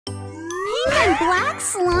pink and black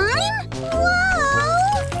slime? Whoa!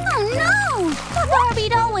 Oh no! The Barbie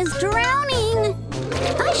doll was drowning!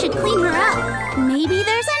 I should clean her up. Maybe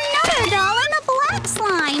there's another doll in the black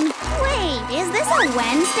slime. Wait, is this a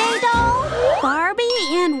Wednesday doll? Barbie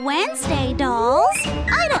and Wednesday dolls?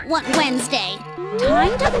 I don't want Wednesday.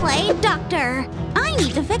 Time to play doctor. I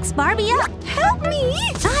need to fix Barbie up. Help me!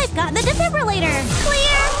 I've got the defibrillator.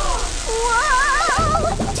 Clear!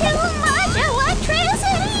 Whoa! Too much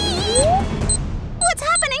electricity! What's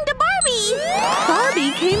happening to Barbie?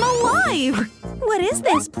 Barbie came alive! What is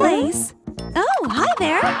this place? Oh, hi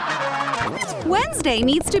there! Wednesday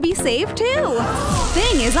needs to be saved too!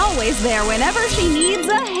 Thing is always there whenever she needs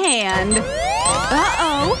a hand!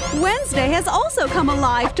 Uh-oh! Wednesday has also come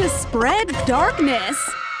alive to spread darkness!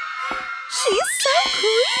 She's so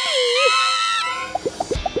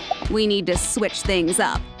creepy! We need to switch things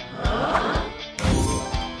up.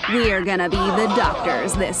 We're gonna be the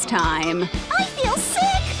doctors this time. I feel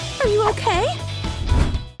sick! Are you okay?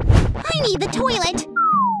 I need the toilet!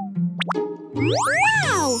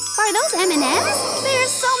 Wow! Are those M&Ms?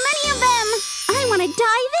 There's so many of them! I want to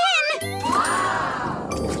dive in!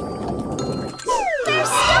 They're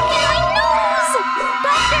stuck in my nose!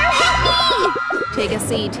 Doctor, help me! Take a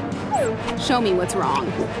seat. Show me what's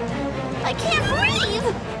wrong. I can't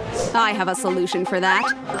breathe! I have a solution for that.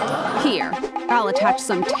 Here, I'll attach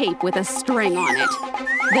some tape with a string on it.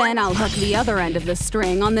 Then I'll hook the other end of the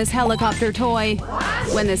string on this helicopter toy.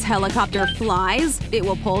 When this helicopter flies, it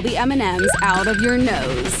will pull the M&Ms out of your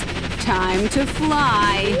nose. Time to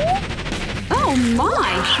fly! Oh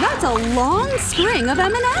my! That's a long string of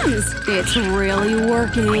M&Ms! It's really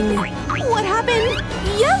working. What happened?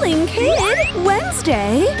 Yelling kid?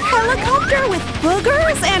 Wednesday? Helicopter with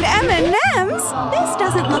boogers and M&Ms? This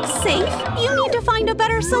doesn't look safe. You need to find a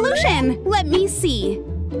better solution. Let me see.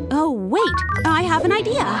 Oh, wait. I have an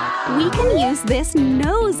idea. We can use this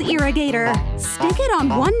nose irrigator. Stick it on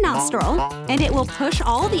one nostril, and it will push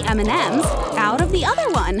all the M&Ms out of the other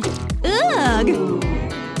one. Ugh!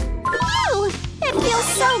 Phew! It feels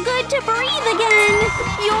so good to breathe again!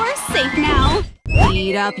 You're safe now.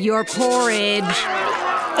 Eat up your porridge. Ew!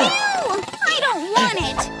 I don't want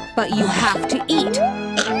it! But you have to eat.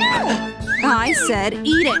 No! I said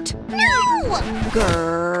eat it. No!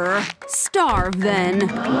 Grrr. Starve then.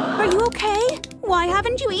 Are you okay? Why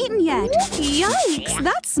haven't you eaten yet? Yikes!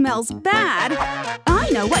 That smells bad. I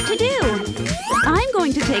know what to do. I'm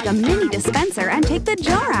going to take a mini dispenser and take the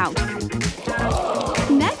jar out.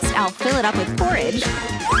 Next, I'll fill it up with porridge.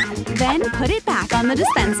 Then put it back on the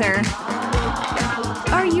dispenser.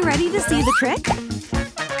 Are you ready to see the trick?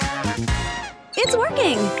 It's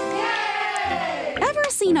working! Ever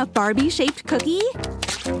seen a Barbie-shaped cookie?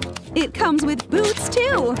 It comes with boots,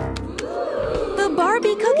 too! The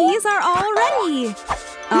Barbie cookies are all ready!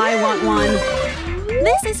 I want one.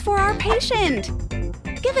 This is for our patient.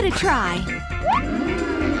 Give it a try.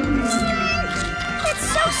 It's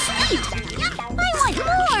so sweet! I want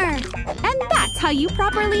more! And that's how you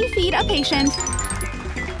properly feed a patient.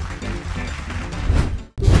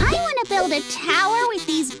 I want to build a tower with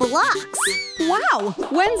these blocks. Wow!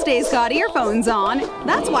 Wednesday's got earphones on.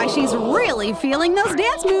 That's why she's really feeling those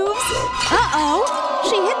dance moves. Uh-oh!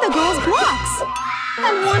 She hit the girl's blocks.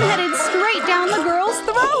 And one headed straight down the girl's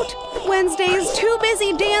throat. Wednesday's too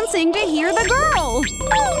busy dancing to hear the girl.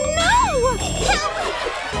 Oh no! Help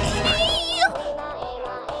me!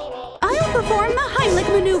 I'll perform the Heimlich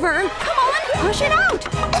maneuver. Come on, push it out.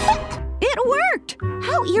 It worked!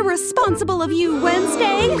 How irresponsible of you,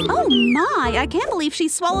 Wednesday! Oh my, I can't believe she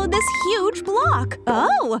swallowed this huge block.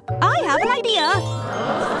 Oh, I have an idea.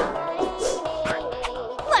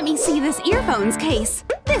 Let me see this earphones case.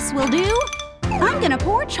 This will do. I'm gonna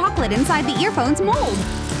pour chocolate inside the earphones mold.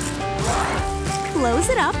 Close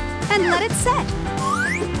it up and let it set.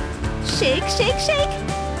 Shake, shake, shake.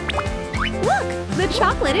 Look, the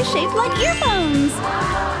chocolate is shaped like earphones.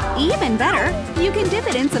 Even better, you can dip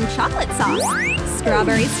it in some chocolate sauce,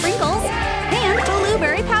 strawberry sprinkles, and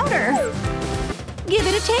blueberry powder. Give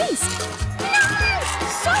it a taste.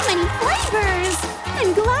 So many flavors!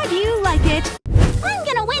 I'm glad you like it. I'm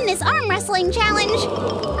gonna win this arm wrestling challenge!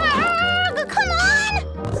 Arrgh, come on!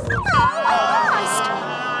 Oh, I lost!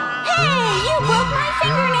 Hey, you broke my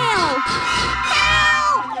fingernail!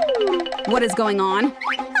 Help! What is going on?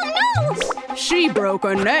 Oh no! She broke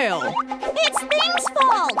a nail. It's Thing's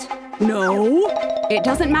fault! No, it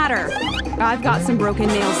doesn't matter. I've got some broken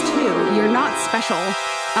nails too. You're not special.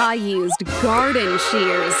 I used garden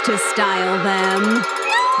shears to style them.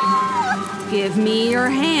 No! Give me your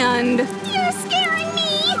hand. You're scaring me!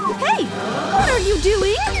 Hey, what are you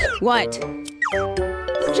doing? What?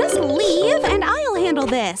 Just leave and I'll handle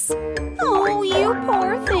this. Oh, you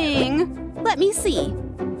poor thing. Let me see.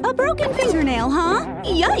 A broken fingernail, huh?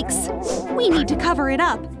 Yikes! We need to cover it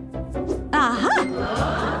up.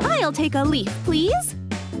 Aha! I'll take a leaf, please.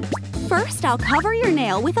 First, I'll cover your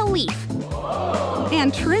nail with a leaf.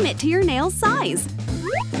 And trim it to your nail's size.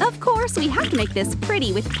 Of course, we have to make this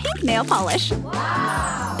pretty with pink nail polish.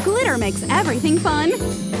 Glitter makes everything fun.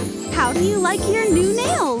 How do you like your new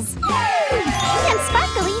nails? And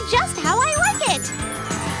sparkly just how I like it!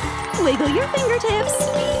 Wiggle your fingertips.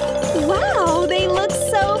 Wow, they look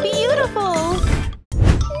so beautiful.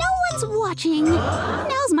 No one's watching.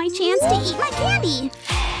 Now's my chance to eat my candy.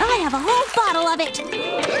 I have a whole bottle of it.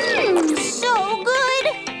 So good!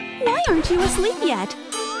 Why aren't you asleep yet?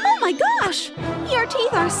 Oh my gosh! Your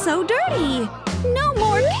teeth are so dirty. No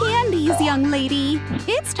more candies, young lady.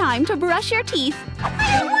 It's time to brush your teeth.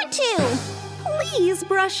 I don't want to. Please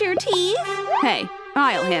brush your teeth. Hey,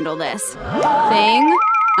 I'll handle this. Thing,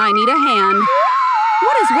 I need a hand.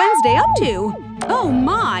 What is Wednesday up to? Oh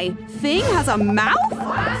my! Thing has a mouth?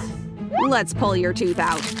 Let's pull your tooth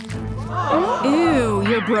out. Ew,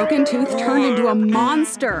 your broken tooth turned into a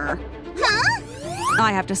monster. Huh?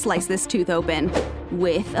 I have to slice this tooth open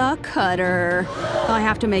with a cutter. I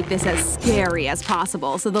have to make this as scary as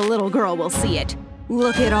possible so the little girl will see it.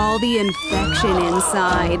 Look at all the infection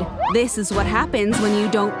inside. This is what happens when you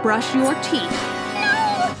don't brush your teeth.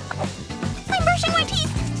 No! I'm brushing my teeth!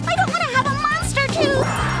 I don't want to have a monster tooth!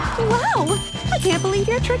 Wow! I can't believe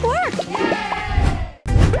your trick worked!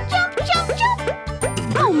 Jump, jump, jump!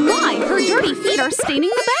 Oh my! Her dirty feet are staining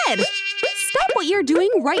the bed! Stop what you're doing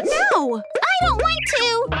right now! I don't want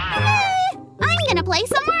to! I'm gonna play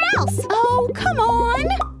somewhere else! Oh, come on!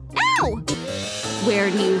 Ow! Where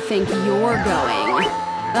do you think you're going?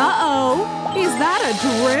 Uh-oh! Is that a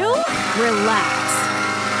drill? Relax.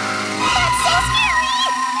 That's so scary!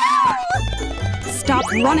 No! Stop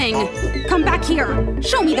running! Come back here!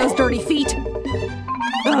 Show me those dirty feet!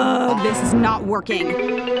 Ugh, this is not working.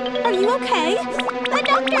 Are you okay? The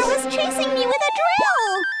doctor was chasing me with a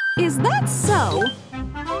drill! Is that so?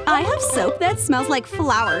 I have soap that smells like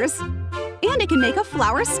flowers. And it can make a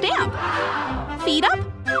flower stamp. Feet up?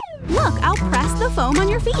 Look, I'll press the foam on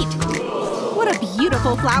your feet. What a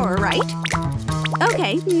beautiful flower, right?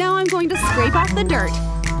 Okay, now I'm going to scrape off the dirt.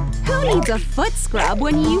 Who needs a foot scrub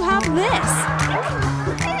when you have this?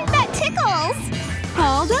 That tickles!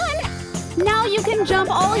 All done! Now you can jump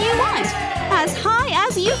all you want, as high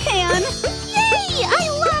as you can! Yay! I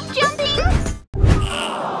love jumping!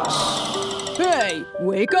 Hey,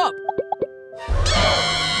 wake up!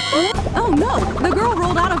 Oh no! The girl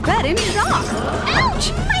rolled out of bed in shock!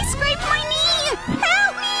 Ouch! I scraped my knee!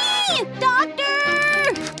 Help me! Doctor!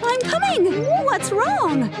 I'm coming! What's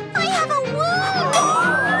wrong? I have a wound!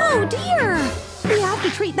 Oh dear! We have to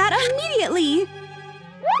treat that immediately!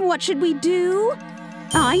 What should we do?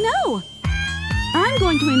 I know! I'm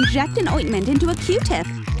going to inject an ointment into a Q-tip.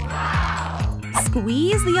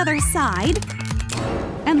 Squeeze the other side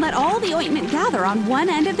and let all the ointment gather on one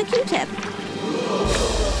end of the Q-tip.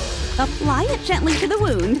 Apply it gently to the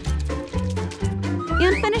wound.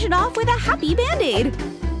 And finish it off with a happy Band-Aid.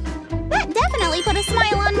 That definitely put a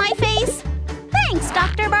smile on my face. Thanks,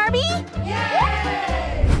 Dr. Barbie!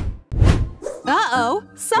 Yay! Uh-oh,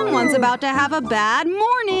 someone's about to have a bad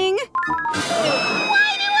morning.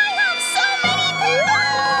 Why do I have so many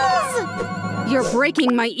pimples? You're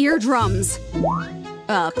breaking my eardrums.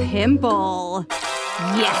 A pimple.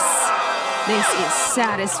 Yes! This is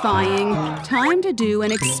satisfying. Time to do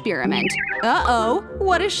an experiment. Uh-oh,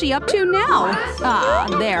 what is she up to now? Ah,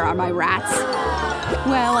 there are my rats.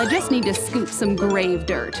 Well, I just need to scoop some grave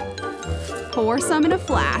dirt. Pour some in a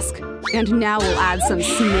flask. And now we'll add some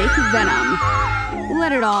snake venom.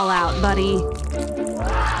 Let it all out, buddy.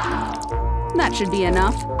 That should be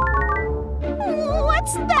enough.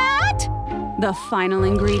 What's that? The final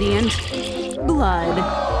ingredient. Blood.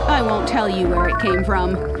 I won't tell you where it came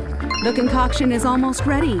from. The concoction is almost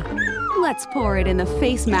ready. Let's pour it in the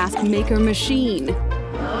face mask maker machine.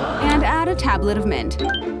 And add a tablet of mint.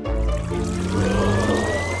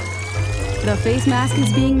 The face mask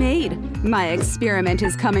is being made. My experiment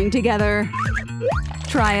is coming together.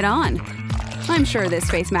 Try it on. I'm sure this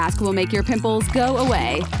face mask will make your pimples go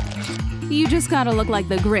away. You just gotta look like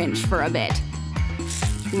the Grinch for a bit.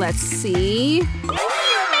 Let's see. You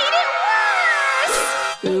made it worse!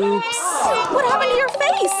 Oops. What happened to your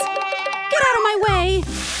face? Get out of my way!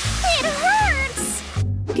 It hurts!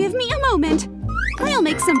 Give me a moment. I'll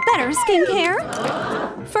make some better skincare.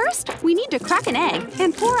 First, we need to crack an egg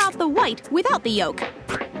and pour out the white without the yolk.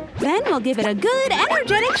 Then we'll give it a good,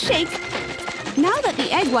 energetic shake. Now that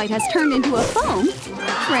the egg white has turned into a foam,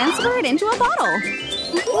 transfer it into a bottle.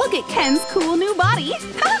 Look at Ken's cool new body.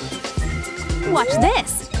 Watch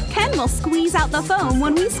this. Ken will squeeze out the foam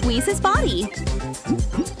when we squeeze his body.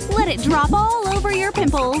 Let it drop all over your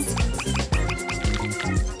pimples.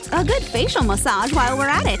 A good facial massage while we're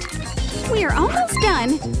at it. We are almost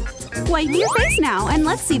done. Wipe your face now and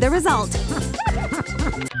let's see the result.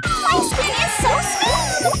 My skin is so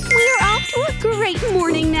smooth! We're off to a great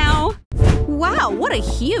morning now. Wow, what a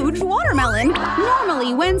huge watermelon!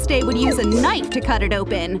 Normally, Wednesday would use a knife to cut it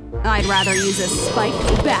open. I'd rather use a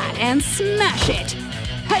spiked bat and smash it.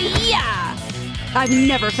 Hi-ya! I've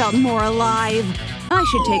never felt more alive. I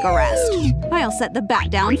should take a rest. I'll set the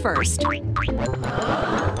bat down first.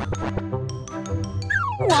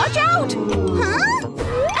 Watch out! Huh? Ow,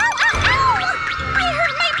 ow, ow! I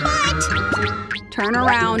hurt my butt! Turn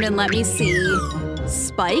around and let me see.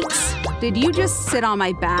 Spikes? Did you just sit on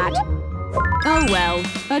my bat? Oh well,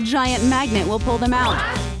 a giant magnet will pull them out.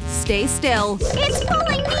 Stay still. It's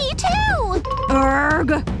pulling me too!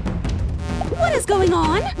 Urgh! What is going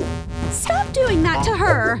on? Stop doing that to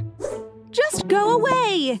her! Just go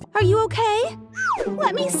away! Are you okay?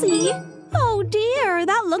 Let me see. Oh dear,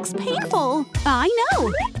 that looks painful. I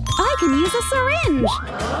know. I can use a syringe.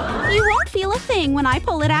 You won't feel a thing when I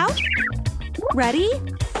pull it out. Ready?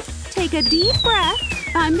 Take a deep breath.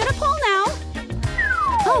 I'm gonna pull now.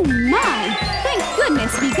 Oh my! Thank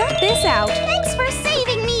goodness we got this out! Thanks for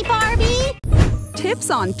saving me, Barbie!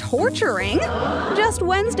 Tips on torturing? Just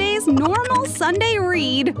Wednesday's normal Sunday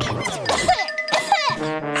read.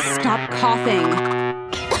 Stop coughing.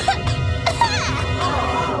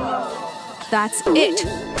 That's it!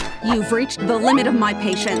 You've reached the limit of my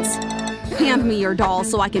patience. Hand me your doll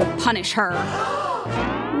so I can punish her.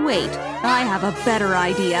 Wait, I have a better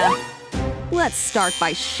idea. Let's start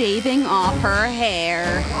by shaving off her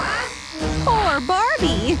hair. Poor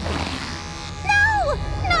Barbie! No!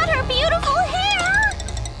 Not her beautiful hair!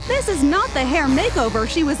 This is not the hair makeover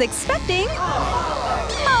she was expecting.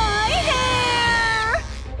 My hair!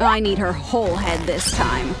 I need her whole head this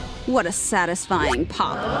time. What a satisfying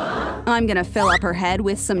pop. I'm gonna fill up her head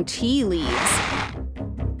with some tea leaves.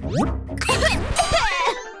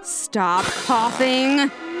 Stop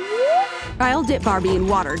coughing. I'll dip Barbie in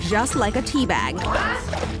water just like a tea bag.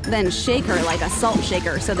 Then shake her like a salt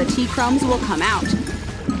shaker so the tea crumbs will come out.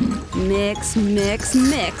 Mix, mix,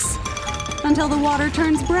 mix until the water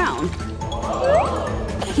turns brown.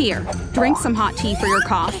 Here, drink some hot tea for your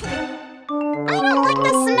cough. I don't like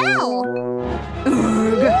the smell!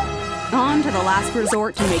 Ugh. On to the last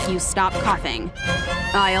resort to make you stop coughing.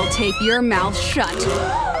 I'll tape your mouth shut.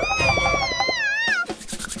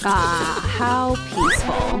 Ah, how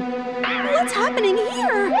peaceful. What's happening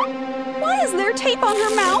here? Why is there tape on her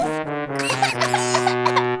mouth?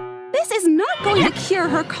 This is not going to cure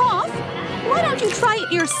her cough. Why don't you try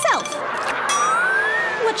it yourself?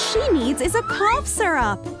 What she needs is a cough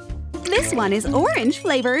syrup. This one is orange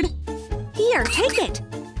flavored. Here, take it.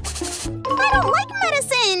 I don't like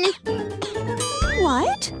medicine!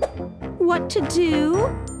 What? What to do?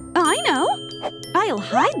 I know! I'll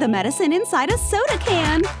hide the medicine inside a soda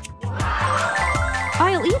can.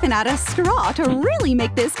 I'll even add a straw to really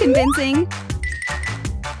make this convincing.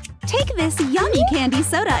 Take this yummy candy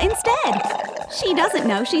soda instead. She doesn't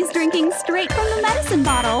know she's drinking straight from the medicine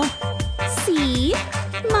bottle. See?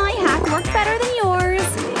 My hack worked better than yours.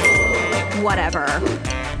 Whatever.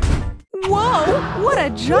 Whoa! What a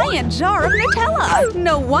giant jar of Nutella!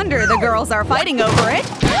 No wonder the girls are fighting over it.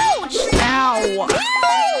 Ouch! Ow!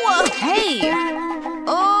 Ew! Hey!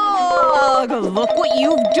 Ugh! Look what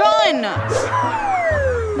you've done!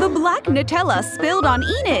 The black Nutella spilled on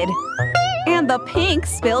Enid. And the pink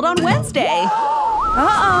spilled on Wednesday.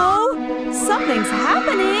 Uh-oh! Something's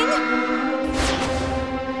happening!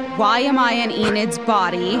 Why am I in Enid's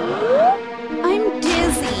body? I'm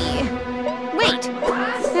dizzy. Wait!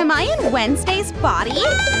 Am I in Wednesday's body?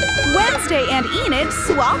 Wednesday and Enid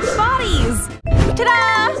swapped bodies!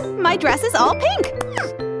 Ta-da! My dress is all pink!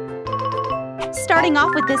 Starting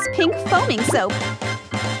off with this pink foaming soap.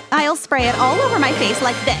 I'll spray it all over my face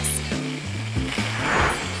like this.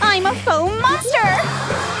 I'm a foam monster!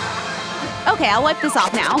 Okay, I'll wipe this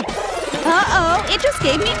off now. Uh-oh, it just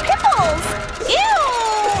gave me pimples! Ew!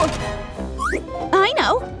 I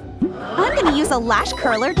know! I'm gonna use a lash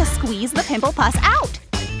curler to squeeze the pimple pus out.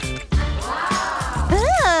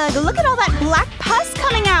 Ugh, look at all that black pus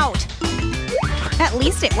coming out! At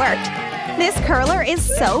least it worked. This curler is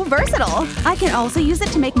so versatile. I can also use it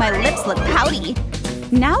to make my lips look pouty.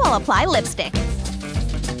 Now I'll apply lipstick.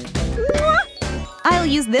 I'll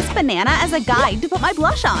use this banana as a guide to put my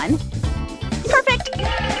blush on. Perfect!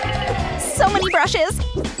 so many brushes!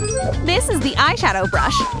 This is the eyeshadow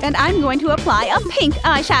brush, and I'm going to apply a pink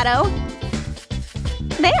eyeshadow.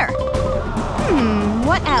 There!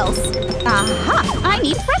 What else? Aha! I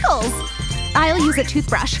need freckles! I'll use a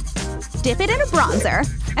toothbrush. Dip it in a bronzer,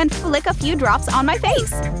 and flick a few drops on my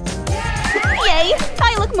face. Yay!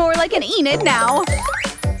 I look more like an Enid now!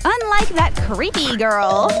 Unlike that creepy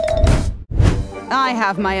girl. I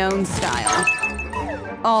have my own style.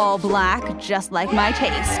 All black, just like my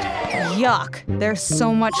taste. Yuck! There's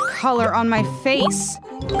so much color on my face.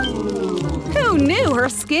 Who knew her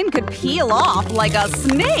skin could peel off like a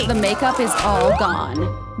snake? The makeup is all gone.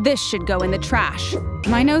 This should go in the trash.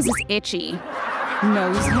 My nose is itchy.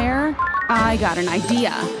 Nose hair? I got an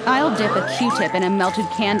idea. I'll dip a Q-tip in a melted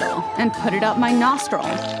candle and put it up my nostril.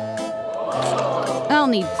 I'll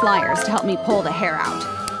need pliers to help me pull the hair out.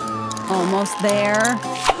 Almost there.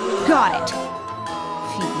 Got it.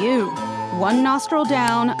 Phew. One nostril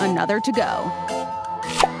down, another to go.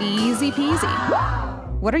 Easy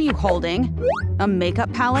peasy. What are you holding? A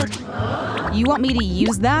makeup palette? You want me to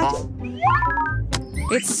use that?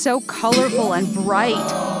 It's so colorful and bright.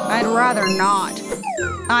 I'd rather not.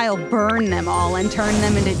 I'll burn them all and turn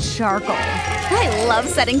them into charcoal. I love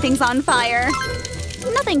setting things on fire.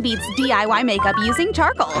 Nothing beats DIY makeup using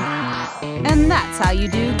charcoal. And that's how you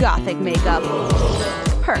do gothic makeup.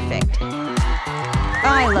 Perfect.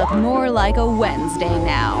 I look more like a Wednesday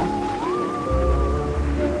now.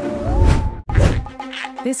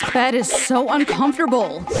 This bed is so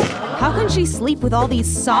uncomfortable. How can she sleep with all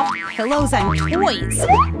these soft pillows and toys?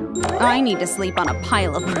 I need to sleep on a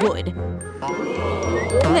pile of wood.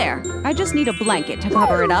 There, I just need a blanket to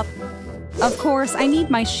cover it up. Of course, I need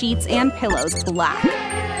my sheets and pillows black.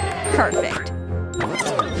 Perfect.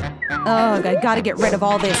 Ugh, I gotta get rid of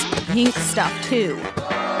all this pink stuff too.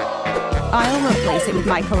 I'll replace it with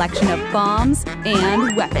my collection of bombs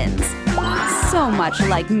and weapons. So much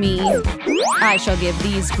like me. I shall give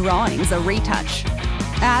these drawings a retouch.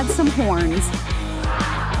 Add some horns.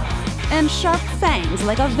 And sharp fangs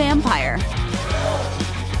like a vampire.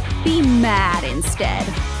 Be mad instead.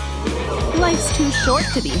 Life's too short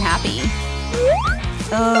to be happy.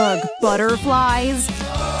 Ugh, butterflies.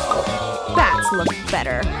 Bats look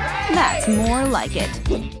better. That's more like it.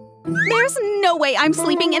 There's no way I'm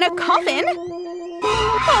sleeping in a coffin!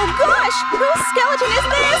 Oh gosh! Whose skeleton is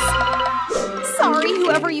this? Sorry,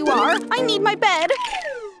 whoever you are. I need my bed.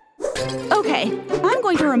 Okay, I'm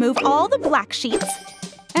going to remove all the black sheets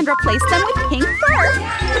and replace them with pink fur.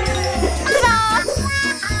 Ta-da!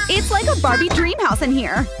 It's like a Barbie dream house in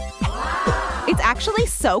here. It's actually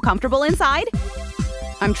so comfortable inside.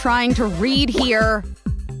 I'm trying to read here.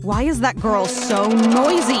 Why is that girl so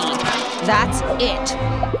noisy? That's it.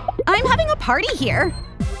 I'm having a party here.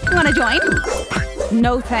 Wanna join?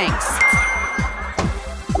 No thanks.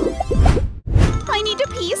 I need to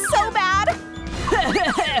pee so bad.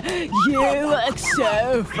 You look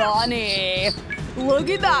so funny. Look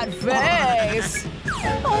at that face.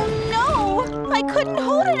 Oh no! I couldn't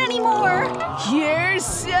hold it anymore. You're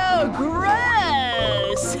so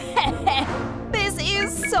gross. This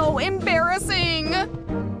is so embarrassing.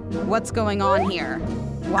 What's going on here?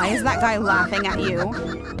 Why is that guy laughing at you?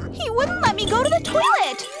 He wouldn't let me go to the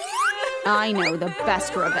toilet. I know the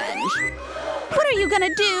best revenge. What are you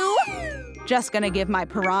gonna do? Just gonna give my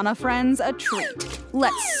piranha friends a treat.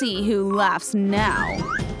 Let's see who laughs now.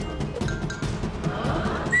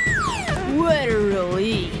 What a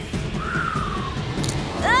relief.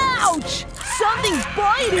 Ouch! Something's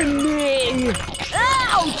biting me!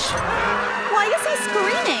 Ouch! Why is he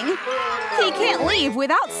screaming? He can't leave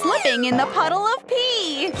without slipping in the puddle of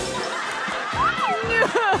pee.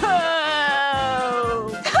 No!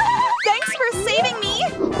 Thanks for saving me.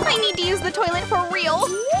 I need to use the toilet for real.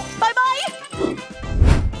 Bye-bye.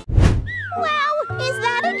 Wow, is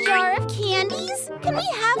that a jar of candies? Can we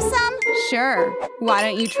have some? Sure. Why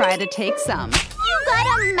don't you try to take some? You got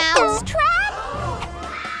a mouse trap?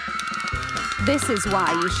 This is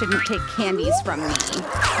why you shouldn't take candies from me.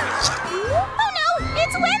 Oh no,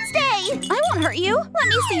 it's Wednesday! I won't hurt you. Let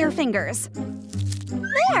me see your fingers.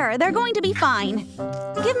 There, they're going to be fine.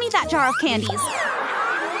 Give me that jar of candies.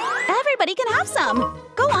 Everybody can have some.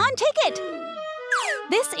 Go on, take it.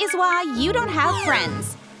 This is why you don't have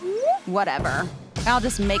friends. Whatever. I'll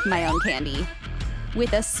just make my own candy.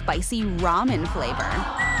 With a spicy ramen flavor.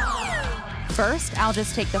 First, I'll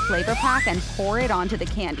just take the flavor pack and pour it onto the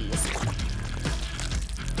candies.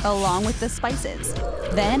 Along with the spices.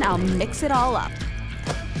 Then I'll mix it all up.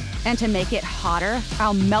 And to make it hotter,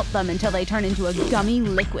 I'll melt them until they turn into a gummy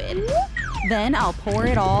liquid. Then I'll pour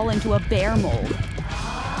it all into a bear mold.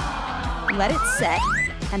 Let it set,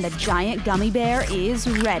 And the giant gummy bear is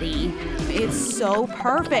ready. It's so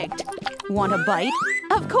perfect. Want a bite?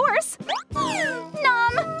 Of course!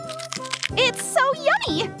 Nom! It's so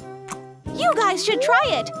yummy! You guys should try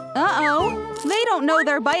it! Uh-oh, they don't know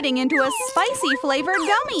they're biting into a spicy flavored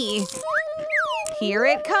gummy. Here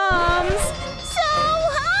it comes! So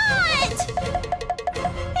hot!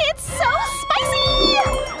 It's so spicy!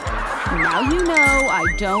 Now you know I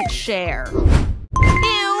don't share. Ew!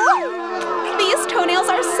 These toenails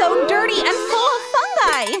are so dirty and full of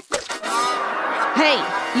fungi! Hey,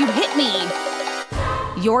 you hit me!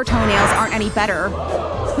 Your toenails aren't any better.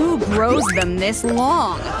 Who grows them this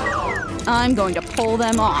long? I'm going to pull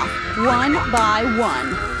them off, one by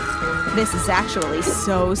one. This is actually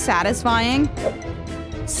so satisfying.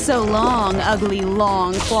 So long, ugly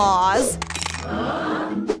long claws.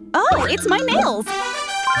 Oh, it's my nails!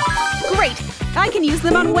 Great! I can use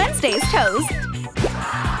them on Wednesday's toes.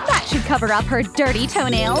 That should cover up her dirty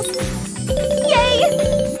toenails.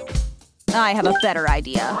 Yay! I have a better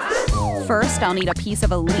idea. First, I'll need a piece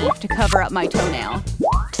of a leaf to cover up my toenail.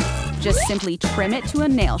 Just simply trim it to a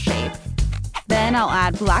nail shape. Then I'll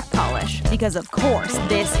add black polish, because of course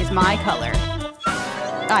this is my color.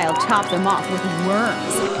 I'll top them off with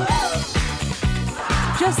worms.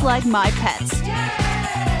 Just like my pets.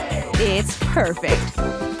 It's perfect.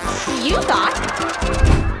 You thought?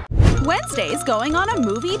 Wednesday's going on a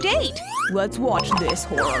movie date. Let's watch this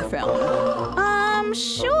horror film.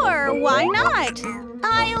 Sure, why not?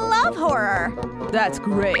 I love horror. That's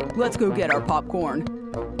great. Let's go get our popcorn.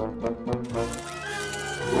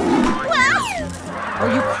 Are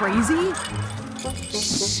you crazy?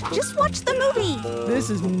 Shh, just watch the movie. This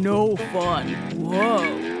is no fun.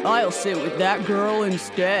 Whoa. I'll sit with that girl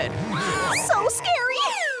instead. So scary.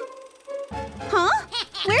 Huh?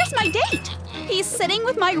 Where's my date? He's sitting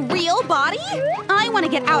with my real body? I want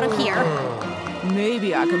to get out of here.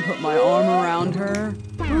 Maybe I can put my arm around her.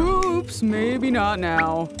 Oops, maybe not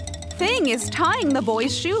now. Thing is tying the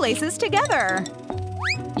boys' shoelaces together.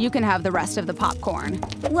 You can have the rest of the popcorn.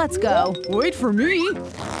 Let's go. Wait for me.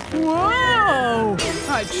 Whoa!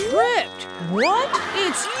 I tripped. What?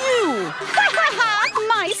 It's you!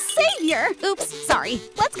 My savior! Oops, sorry.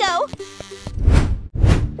 Let's go.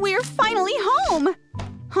 We're finally home.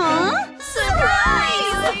 Huh?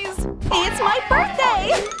 Surprise! It's my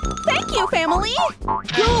birthday! Thank you, family!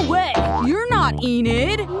 Go away! You're not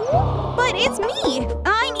Enid! But it's me!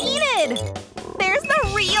 I'm Enid! There's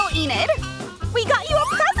the real Enid! We got you a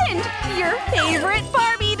present! Your favorite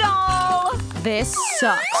Barbie doll! This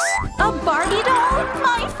sucks. A Barbie doll?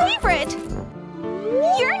 My favorite!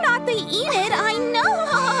 You're not the Enid I know!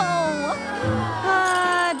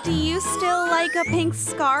 Do you still like a pink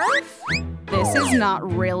scarf? This is not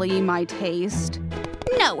really my taste.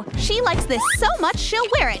 No, she likes this so much she'll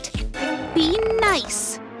wear it. Be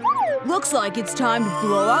nice. Looks like it's time to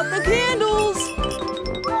blow out the candles.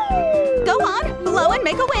 Go on, blow and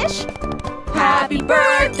make a wish. Happy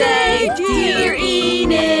birthday, dear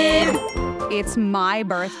Enid! It's my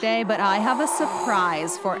birthday, but I have a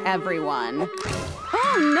surprise for everyone.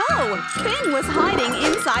 Oh no! Thing was hiding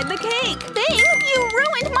inside the cake! Thing, you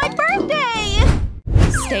ruined my birthday!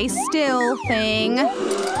 Stay still, Thing.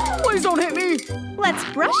 Please don't hit me! Let's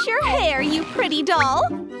brush your hair, you pretty doll!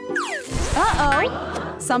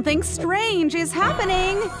 Uh-oh! Something strange is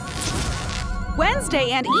happening!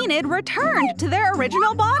 Wednesday and Enid returned to their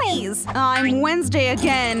original bodies! I'm Wednesday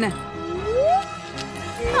again!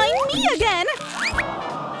 I'm me again!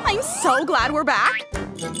 I'm so glad we're back!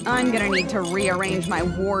 I'm gonna need to rearrange my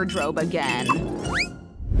wardrobe again.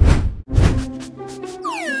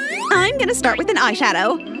 I'm gonna start with an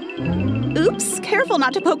eyeshadow. Oops, careful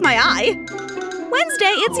not to poke my eye.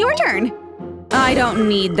 Wednesday, it's your turn. I don't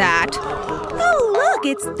need that. Oh, look,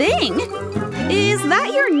 it's Thing. Is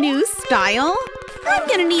that your new style? I'm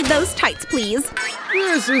gonna need those tights, please.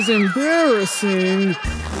 This is embarrassing.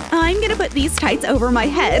 I'm gonna put these tights over my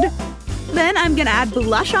head. Then I'm gonna add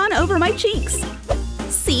blush on over my cheeks.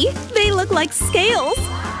 See? They look like scales.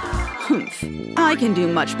 Humph. I can do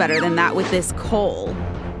much better than that with this coal.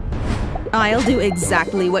 I'll do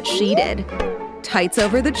exactly what she did. Tights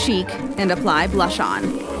over the cheek and apply blush on.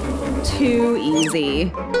 Too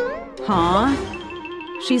easy. Huh?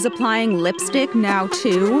 She's applying lipstick now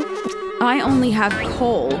too? I only have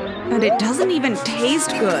coal, and it doesn't even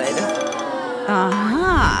taste good.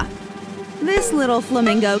 Aha! This little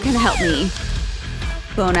flamingo can help me.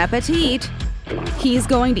 Bon appetit! He's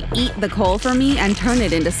going to eat the coal for me and turn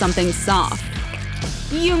it into something soft.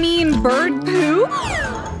 You mean bird poo?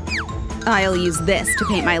 I'll use this to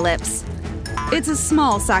paint my lips. It's a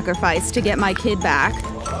small sacrifice to get my kid back.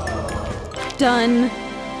 Done.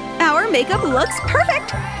 Our makeup looks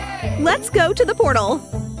perfect! Let's go to the portal.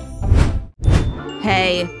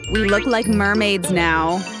 Hey, we look like mermaids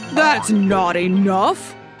now. That's not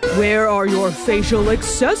enough. Where are your facial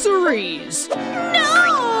accessories?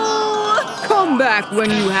 No! Come back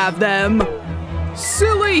when you have them.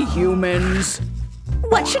 Silly humans.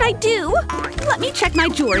 What should I do? Let me check my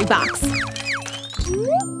jewelry box.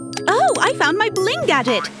 Oh, I found my bling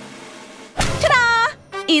gadget. Ta-da!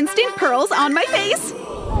 Instant pearls on my face.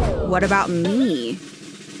 What about me?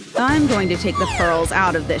 I'm going to take the pearls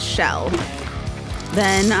out of this shell.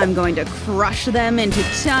 Then I'm going to crush them into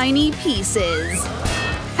tiny pieces.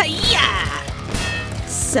 Hi-ya!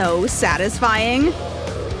 So satisfying.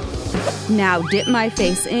 Now dip my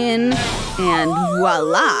face in, and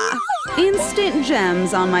voila! Instant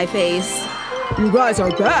gems on my face. You guys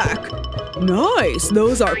are back. Nice,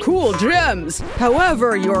 those are cool gems.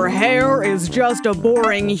 However, your hair is just a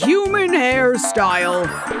boring human hairstyle.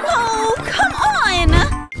 Oh, come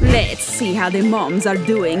on! Let's see how the moms are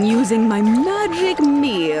doing using my magic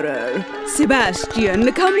mirror.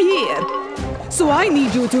 Sebastian, come here. So I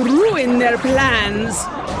need you to ruin their plans.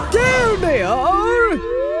 There they are!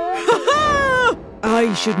 Ha-ha!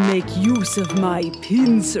 I should make use of my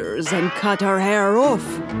pincers and cut her hair off.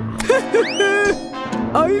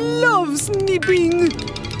 I love snipping!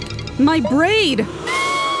 My braid!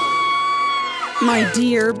 My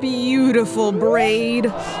dear, beautiful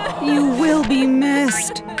braid. You will be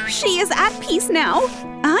missed. She is at peace now.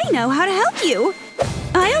 I know how to help you.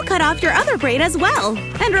 I'll cut off your other braid as well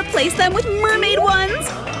and replace them with mermaid ones.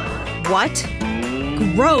 What?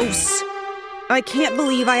 Gross! I can't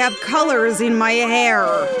believe I have colors in my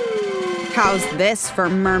hair. How's this for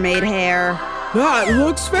mermaid hair? That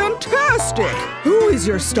looks fantastic! Who is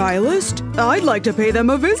your stylist? I'd like to pay them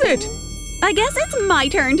a visit. I guess it's my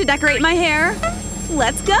turn to decorate my hair.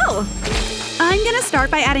 Let's go. I'm gonna start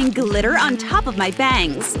by adding glitter on top of my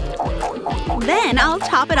bangs. Then I'll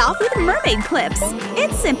top it off with mermaid clips.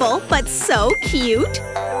 It's simple, but so cute.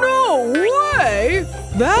 No way!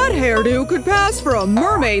 That hairdo could pass for a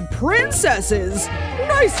mermaid princess's.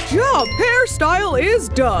 Nice job! Hairstyle is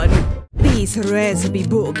done. This recipe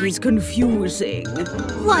book is confusing.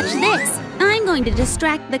 Watch this. I'm going to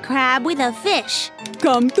distract the crab with a fish.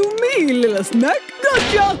 Come to me, little snack.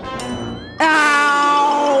 Gotcha!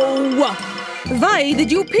 Ow! Why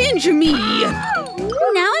did you pinch me?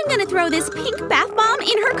 Now I'm gonna throw this pink bath bomb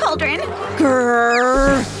in her cauldron.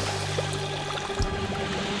 Grrr.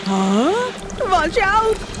 Huh? Watch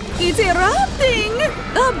out! It's erupting!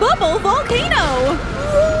 A bubble volcano!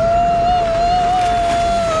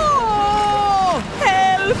 Whoa!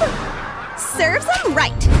 Help! Serves them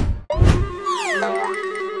right!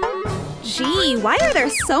 Gee, why are there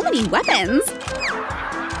so many weapons?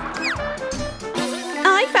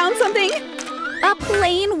 I found something! A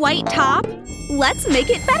plain white top. Let's make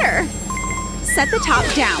it better. Set the top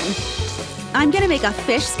down. I'm gonna make a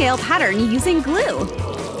fish scale pattern using glue.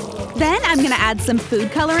 Then I'm gonna add some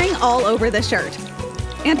food coloring all over the shirt.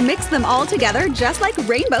 And mix them all together just like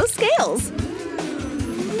rainbow scales.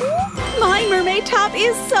 My mermaid top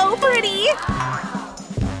is so pretty!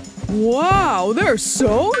 Wow, they're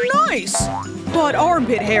so nice! But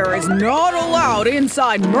armpit hair is not allowed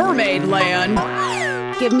inside mermaid land.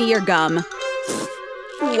 Give me your gum.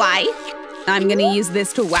 Why? I'm gonna use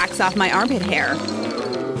this to wax off my armpit hair.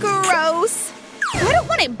 Gross! I don't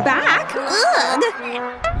want it back! Ugh!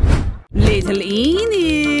 Little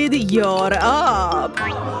Enid, you're up.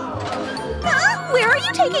 Huh? Where are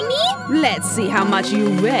you taking me? Let's see how much you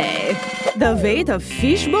weigh. The weight of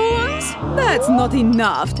fish bones? That's not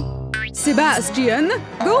enough. Sebastian,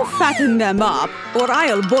 go fatten them up, or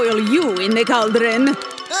I'll boil you in the cauldron.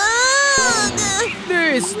 Ugh!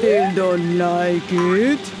 They still don't like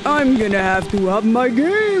it. I'm gonna have to up my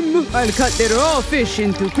game. I'll cut the raw fish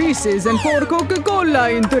into pieces and pour Coca-Cola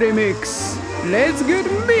into the mix. Let's get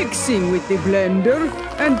mixing with the blender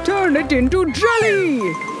and turn it into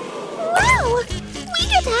jelly. Wow! We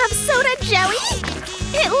get to have soda jelly?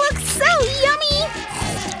 It looks so yummy!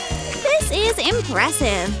 This is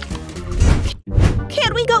impressive.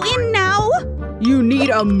 Can't we go in now? You need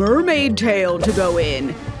a mermaid tail to go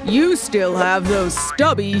in. You still have those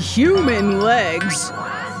stubby human legs.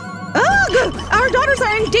 Ugh! Our daughters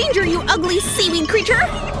are in danger, you ugly seaweed creature!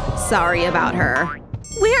 Sorry about her.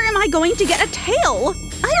 Where am I going to get a tail?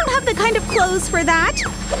 I don't have the kind of clothes for that.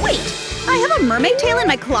 Wait, I have a mermaid tail in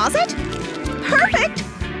my closet? Perfect!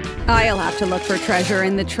 I'll have to look for treasure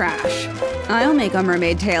in the trash. I'll make a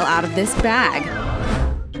mermaid tail out of this bag.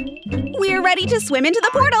 We're ready to swim into the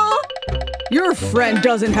portal! Your friend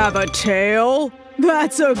doesn't have a tail.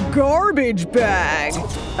 That's a garbage bag.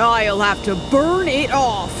 I'll have to burn it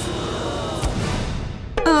off.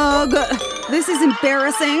 Ugh, this is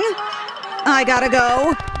embarrassing. I gotta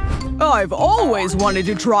go. I've always wanted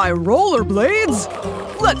to try rollerblades.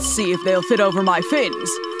 Let's see if they'll fit over my fins.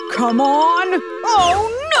 Come on! Oh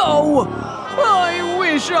no! I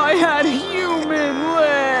wish I had human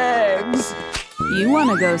legs! You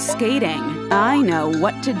wanna go skating? I know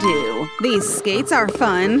what to do. These skates are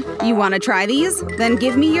fun. You wanna try these? Then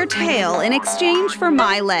give me your tail in exchange for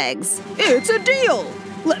my legs. It's a deal!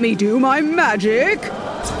 Let me do my magic!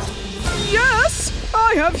 Yes!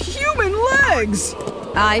 I have human legs!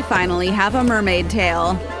 I finally have a mermaid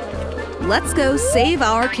tail. Let's go save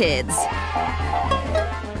our kids.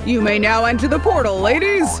 You may now enter the portal,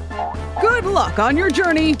 ladies! Good luck on your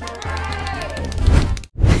journey!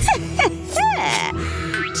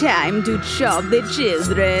 Time to chop the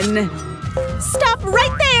children. Stop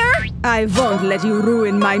right there! I won't let you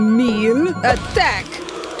ruin my meal. Attack!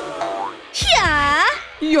 Yeah!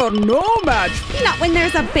 You're no match! Not when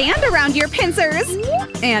there's a band around your pincers!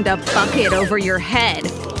 And a bucket over your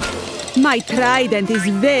head. My trident is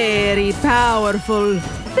very powerful.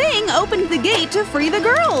 Thing opened the gate to free the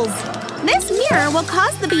girls. This mirror will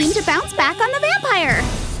cause the beam to bounce back on the vampire.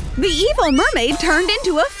 The evil mermaid turned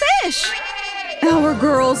into a fish. Our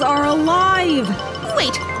girls are alive.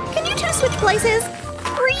 Wait, can you two switch places?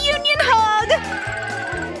 Reunion hug!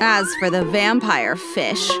 As for the vampire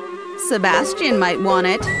fish, Sebastian might want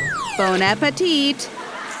it. Bon appetit.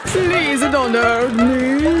 Please don't hurt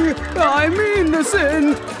me. I'm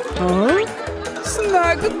innocent. Huh?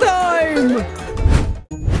 Snack time!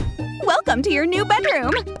 Welcome to your new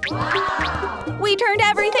bedroom. We turned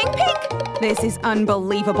everything pink. This is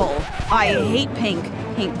unbelievable. I hate pink.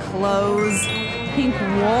 Pink clothes, pink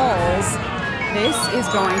walls. This is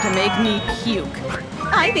going to make me puke.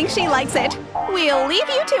 I think she likes it. We'll leave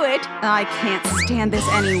you to it. I can't stand this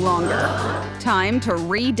any longer. Time to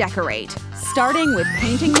redecorate. Starting with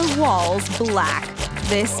painting the walls black.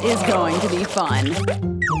 This is going to be fun.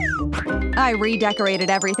 I redecorated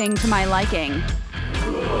everything to my liking.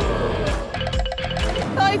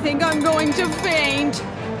 I think I'm going to faint.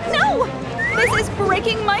 No! This is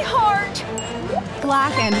breaking my heart.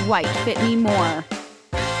 Black and white fit me more.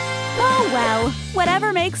 Oh well,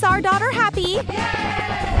 whatever makes our daughter happy.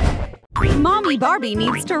 Mommy Barbie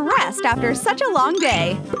needs to rest after such a long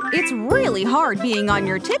day. It's really hard being on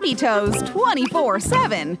your tippy toes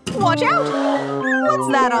 24/7. Watch out!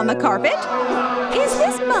 What's that on the carpet? Is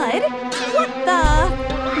this mud? What the?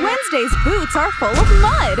 Wednesday's boots are full of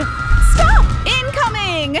mud. Stop!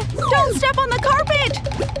 Incoming! Don't step on the carpet!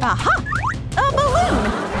 Aha! A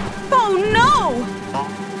balloon! Oh no!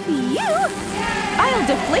 Phew! I'll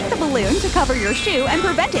deflate the balloon to cover your shoe and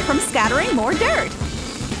prevent it from scattering more dirt.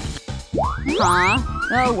 Huh?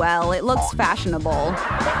 Oh well, it looks fashionable.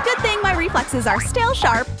 Good thing my reflexes are still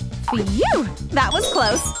sharp. Phew! That was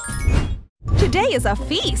close. Today is a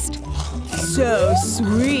feast. So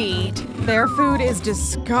sweet. Their food is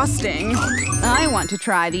disgusting. I want to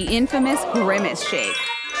try the infamous Grimace shake.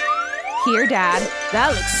 Here, Dad.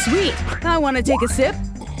 That looks sweet. I want to take a sip.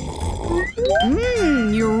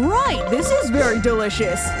 You're right. This is very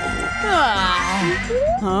delicious.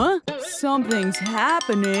 Huh? Something's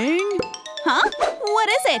happening. Huh? What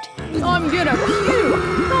is it? I'm gonna puke.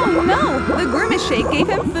 Oh no! The Grimace shake gave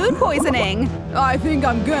him food poisoning. I think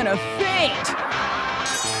I'm gonna faint.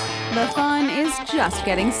 The fun is just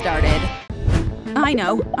getting started. I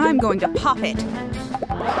know. I'm going to pop it.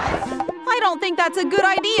 I don't think that's a good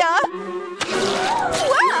idea.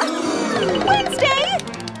 Ah! Wednesday!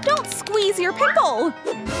 Don't squeeze your pimple.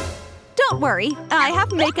 Don't worry, I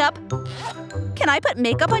have makeup. Can I put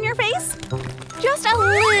makeup on your face? Just a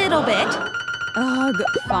little bit. Ugh,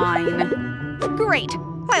 fine. Great.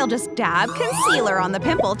 I'll just dab concealer on the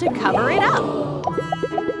pimple to cover it up.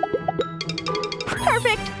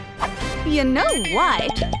 Perfect. You know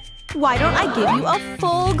what? Why don't I give you a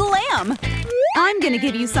full glam? I'm gonna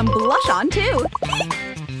give you some blush on too.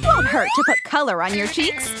 Won't hurt to put color on your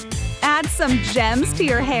cheeks. Add some gems to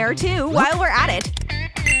your hair too while we're at it.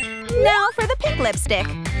 Now for the pink lipstick.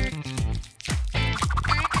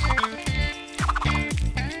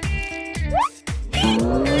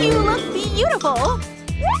 You look beautiful.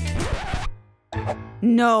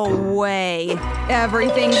 No way.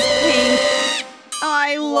 Everything's pink.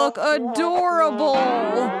 I look adorable.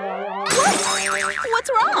 What's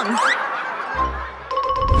wrong?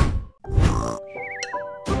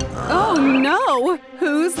 Oh no!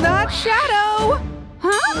 Who's that shadow?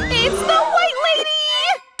 Huh? It's the White Lady!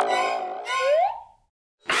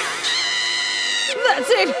 That's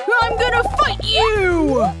it! I'm gonna fight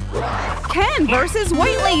you! Ken versus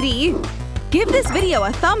White Lady! Give this video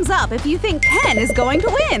a thumbs up if you think Ken is going to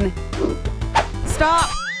win!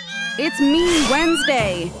 Stop! It's me,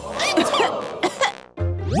 Wednesday.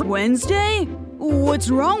 Wednesday?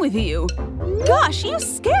 What's wrong with you? Gosh, you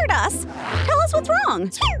scared us! Tell us what's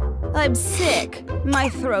wrong! I'm sick. My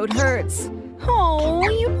throat hurts. Oh,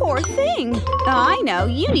 you poor thing. I know,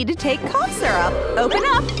 you need to take cough syrup. Open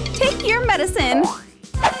up, take your medicine.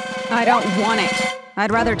 I don't want it.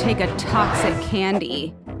 I'd rather take a toxic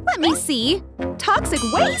candy. Let me see. Toxic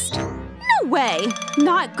waste? No way.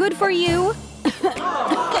 Not good for you.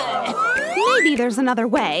 Maybe there's another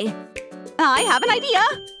way. I have an idea.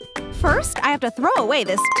 First, I have to throw away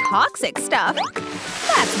this toxic stuff.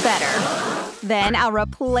 That's better. Then I'll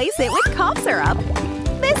replace it with cough syrup.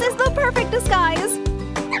 This is the perfect disguise.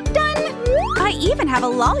 Done! I even have a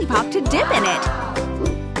lollipop to dip in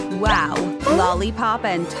it. Wow, lollipop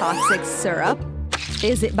and toxic syrup?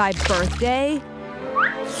 Is it my birthday?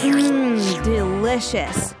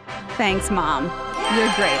 Delicious. Thanks, Mom.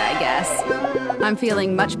 You're great, I guess. I'm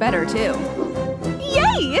feeling much better, too.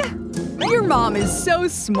 Yay! Your mom is so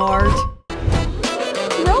smart.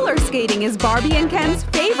 Roller skating is Barbie and Ken's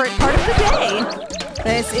favorite part of the day.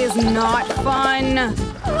 This is not fun.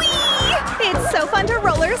 Whee! It's so fun to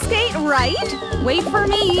roller skate, right? Wait for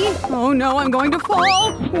me. Oh no, I'm going to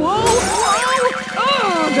fall. Whoa! Whoa!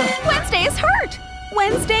 Ugh! Wednesday is hurt!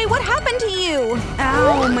 Wednesday, what happened to you?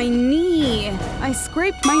 Ow, my knee. I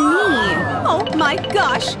scraped my knee. Oh my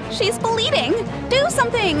gosh, she's bleeding. Do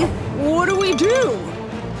something. What do we do?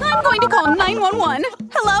 I'm going to call 911.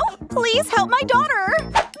 Hello? Please help my daughter.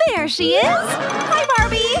 There she is. Hi,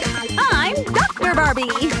 Barbie. I'm Dr.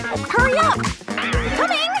 Barbie. Hurry up.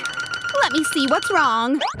 Coming. Let me see what's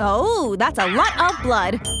wrong. Oh, that's a lot of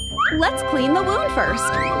blood. Let's clean the wound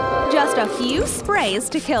first. Just a few sprays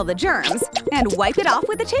to kill the germs and wipe it off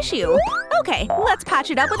with a tissue. Okay, let's patch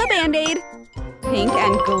it up with a Band-Aid. Pink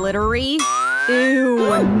and glittery?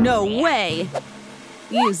 Ew, no way.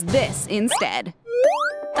 Use this instead.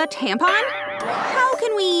 A tampon? How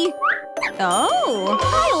can we… Oh,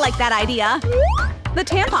 I like that idea. The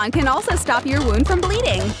tampon can also stop your wound from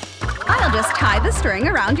bleeding. I'll just tie the string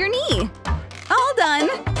around your knee. All done.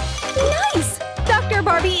 Nice! Dr.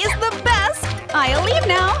 Barbie is the best! I'll leave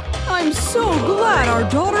now. I'm so glad our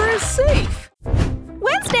daughter is safe.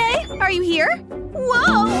 Wednesday, are you here?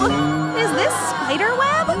 Whoa! Is this spider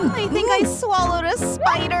web? I think I swallowed a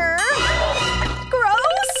spider.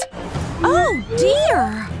 Gross! Oh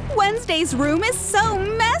dear! Wednesday's room is so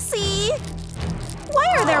messy.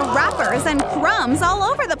 Why are there wrappers and crumbs all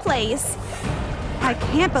over the place? I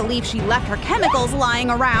can't believe she left her chemicals lying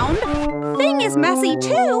around. Thing is messy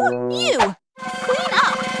too. You! Clean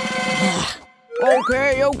up!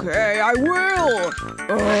 Okay, I will.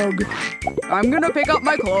 Ugh. I'm gonna pick up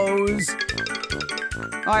my clothes.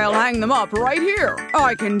 I'll hang them up right here.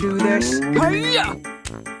 I can do this. Hi-ya!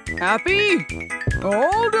 Happy?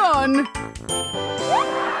 All done.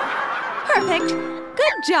 Perfect.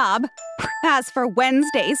 Good job. As for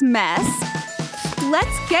Wednesday's mess,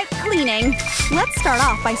 let's get cleaning. Let's start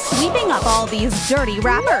off by sweeping up all these dirty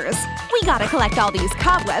wrappers. We gotta collect all these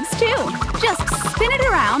cobwebs, too. Just spin it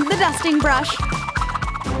around the dusting brush.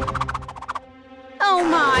 Oh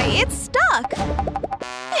my, it's stuck!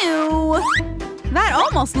 Ew! That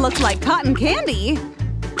almost looks like cotton candy.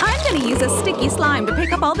 I'm gonna use a sticky slime to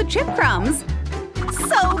pick up all the chip crumbs.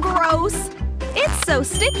 So gross! It's so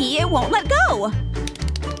sticky it won't let go.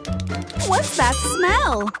 What's that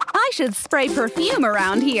smell? I should spray perfume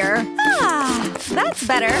around here. Ah, that's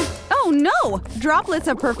better. Oh no! Droplets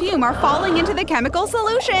of perfume are falling into the chemical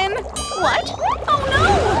solution. What? Oh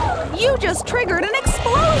no! You just triggered an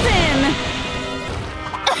explosion!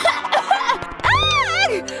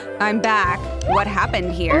 I'm back. What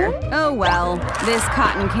happened here? Oh well, this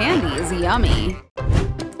cotton candy is yummy.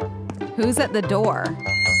 Who's at the door?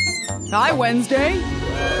 Hi, Wednesday.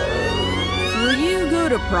 Will you go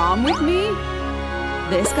to prom with me?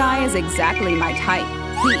 This guy is exactly my type.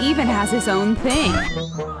 He even has his own thing.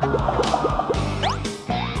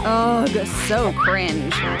 Ugh, so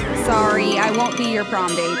cringe. Sorry, I won't be your prom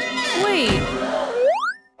date. Wait.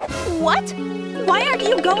 What? Why aren't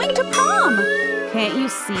you going to prom? Can't you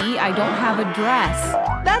see I don't have a dress?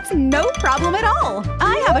 That's no problem at all.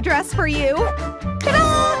 I have a dress for you.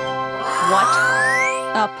 Ta-da! What?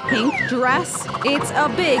 A pink dress? It's a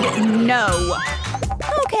big no.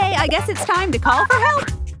 Okay, I guess it's time to call for help.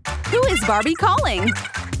 Who is Barbie calling?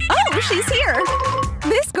 Oh, she's here.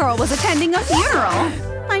 This girl was attending a funeral.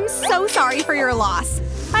 I'm so sorry for your loss.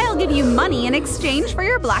 I'll give you money in exchange for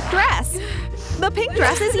your black dress. The pink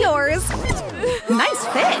dress is yours. Nice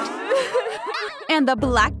fit. And the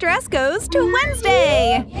black dress goes to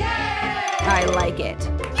Wednesday. I like it.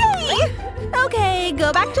 Yay! Okay,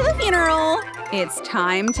 go back to the funeral. It's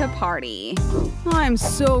time to party. I'm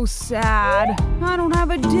so sad. I don't have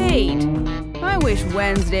a date. I wish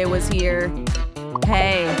Wednesday was here.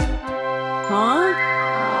 Hey. Huh?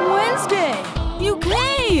 Wednesday! You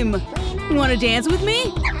came! Wanna dance with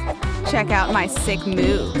me? Check out my sick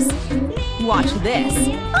moves. Watch this.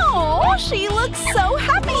 Oh, she looks so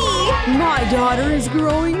happy! My daughter is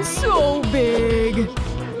growing so big.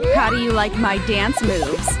 How do you like my dance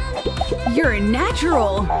moves? You're a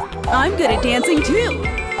natural. I'm good at dancing too.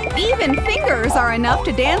 Even fingers are enough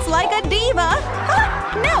to dance like a diva.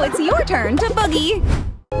 Ha! Now it's your turn to boogie.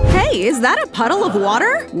 Hey, is that a puddle of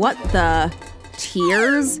water? What the?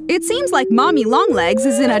 Tears? It seems like Mommy Longlegs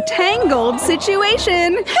is in a tangled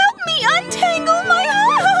situation. Help me untangle my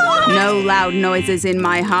arm! No loud noises in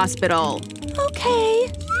my hospital.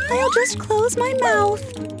 Okay, I'll just close my mouth.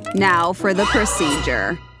 Now for the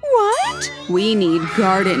procedure. What? We need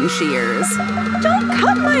garden shears. Don't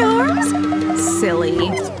cut my arms! Silly.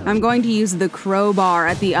 I'm going to use the crowbar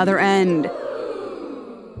at the other end.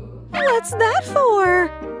 What's that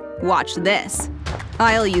for? Watch this.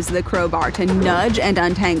 I'll use the crowbar to nudge and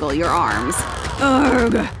untangle your arms.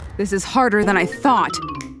 Ugh! This is harder than I thought.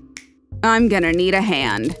 I'm gonna need a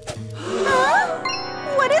hand. Huh?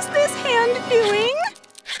 What is this hand doing?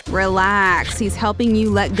 Relax, he's helping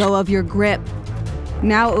you let go of your grip.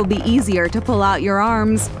 Now it will be easier to pull out your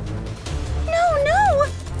arms. No!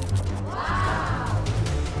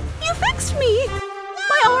 You fixed me!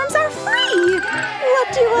 My arms are free!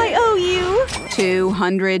 What do I owe you?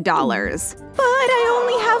 $200. But I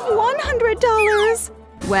only have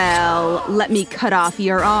 $100. Well, let me cut off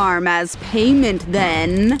your arm as payment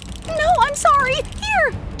then. No, I'm sorry.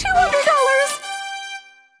 Here, $200.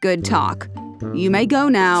 Good talk. You may go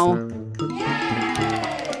now.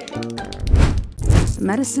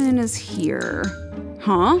 Medicine is here.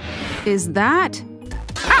 Huh? Is that?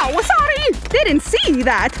 Ow, sorry! Didn't see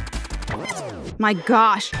that! My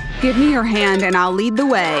gosh, give me your hand and I'll lead the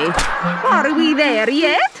way. Are we there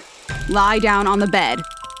yet? Lie down on the bed.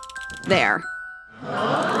 There.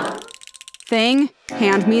 Thing,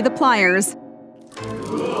 hand me the pliers.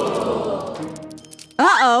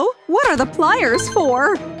 Uh-oh, what are the pliers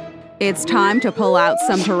for? It's time to pull out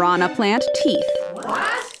some piranha plant teeth.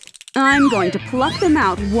 I'm going to pluck them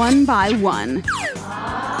out one by one.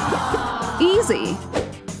 Easy.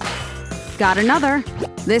 Got another.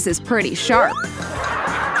 This is pretty sharp.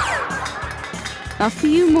 A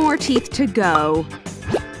few more teeth to go.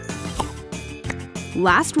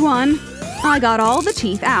 Last one. I got all the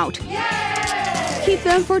teeth out. Keep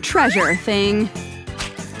them for treasure, Thing.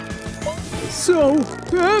 So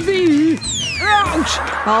heavy. Ouch!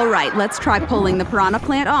 All right, let's try pulling the piranha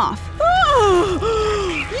plant off.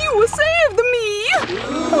 You saved me!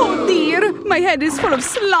 Oh dear, my head is full of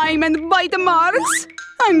slime and bite marks.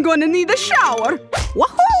 I'm gonna need a shower.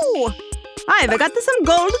 Woohoo! I've got some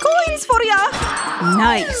gold coins for ya.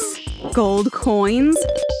 Nice. Gold coins?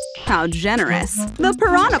 How generous. The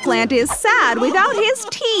piranha plant is sad without his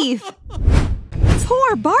teeth.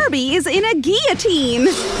 Poor Barbie is in a guillotine.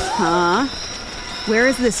 Huh? Where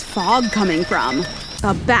is this fog coming from?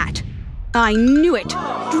 A bat. I knew it.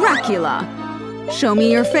 Dracula. Show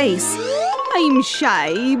me your face. I'm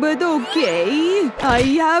shy, but okay. I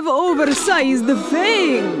have oversized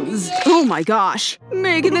fangs. Oh my gosh.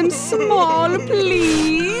 Make them small,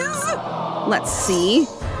 please. Let's see.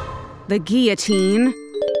 The guillotine.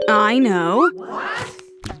 I know.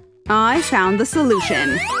 I found the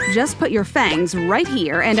solution. Just put your fangs right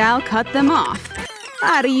here and I'll cut them off.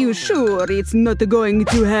 Are you sure it's not going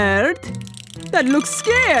to hurt? That looks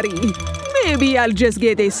scary. Maybe I'll just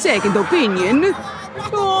get a second opinion.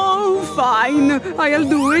 Oh, fine. I'll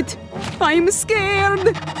do it. I'm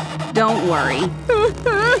scared. Don't worry.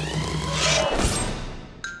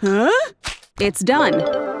 Huh? It's done.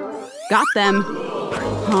 Got them.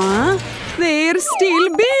 Huh? They're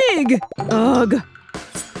still big. Ugh.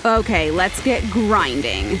 Okay, let's get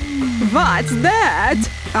grinding. What's that?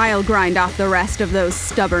 I'll grind off the rest of those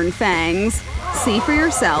stubborn fangs. See for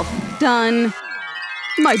yourself. Done.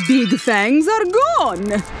 My big fangs are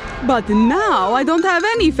gone. But now I don't have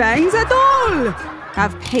any fangs at all.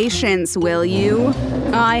 Have patience, will you?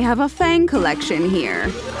 I have a fang collection here.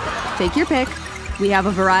 Take your pick. We have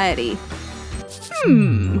a variety.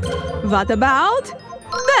 What about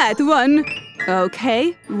that one?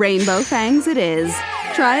 Okay, rainbow fangs it is.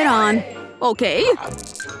 Try it on. Okay.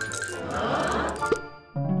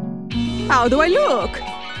 How do I look?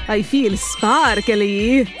 I feel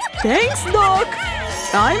sparkly. Thanks, Doc.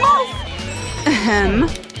 I'm off. Ahem.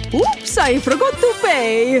 Oops, I forgot to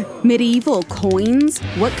pay. Medieval coins?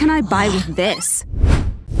 What can I buy with this?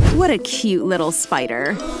 What a cute little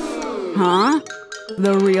spider. Huh?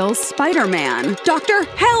 The real Spider-Man. Doctor,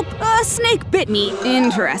 help! A snake bit me.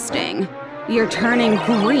 Interesting. You're turning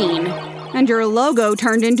green. And your logo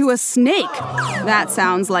turned into a snake. That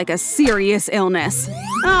sounds like a serious illness.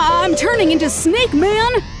 I'm turning into Snake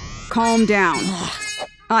Man! Calm down.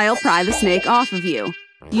 I'll pry the snake off of you.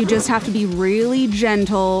 You just have to be really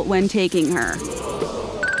gentle when taking her.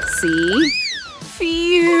 See?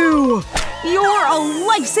 Phew! You're a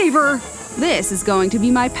lifesaver! This is going to be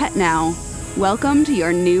my pet now. Welcome to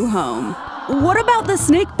your new home. What about the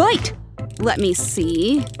snake bite? Let me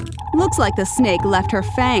see. Looks like the snake left her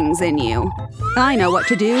fangs in you. I know what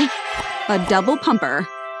to do. A double pumper.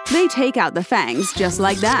 They take out the fangs just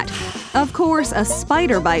like that. Of course, a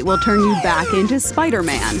spider bite will turn you back into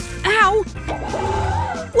Spider-Man. Ow!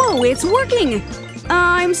 Whoa, it's working!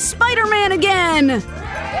 I'm Spider-Man again!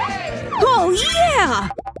 Oh, yeah!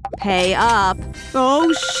 Pay up.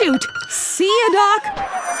 Oh, shoot! See ya, Doc!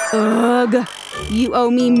 Ugh. You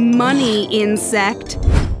owe me money, insect.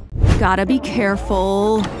 Gotta be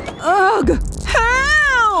careful. Ugh!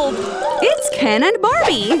 Help! It's Ken and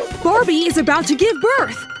Barbie! Barbie is about to give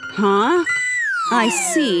birth! Huh? I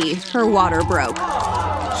see. Her water broke.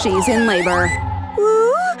 She's in labor.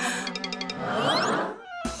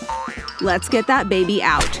 Let's get that baby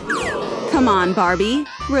out. Come on, Barbie.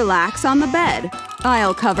 Relax on the bed.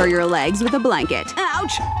 I'll cover your legs with a blanket.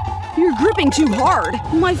 Ouch! You're gripping too hard.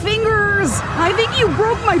 My fingers! I think you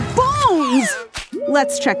broke my bones!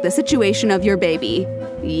 Let's check the situation of your baby.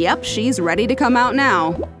 Yep, she's ready to come out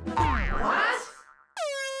now.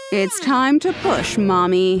 It's time to push,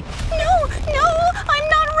 Mommy. No, I'm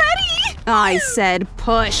not ready! I said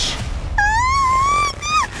push.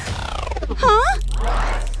 Huh?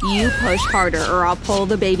 You push harder or I'll pull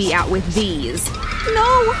the baby out with these.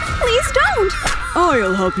 No, please don't!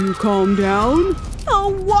 I'll help you calm down. A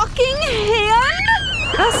walking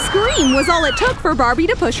hand? A scream was all it took for Barbie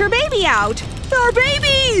to push her baby out. Our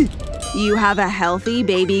baby! You have a healthy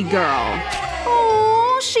baby girl.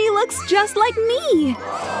 Oh, she looks just like me.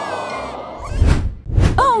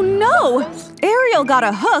 Oh no! Ariel got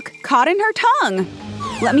a hook caught in her tongue.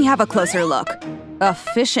 Let me have a closer look. A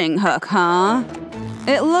fishing hook, huh?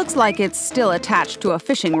 It looks like it's still attached to a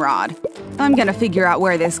fishing rod. I'm gonna figure out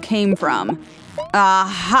where this came from.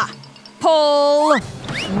 Aha! Pull!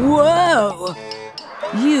 Whoa!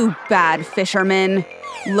 You bad fisherman.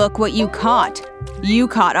 Look what you caught. You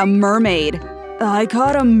caught a mermaid. I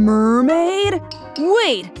caught a mermaid?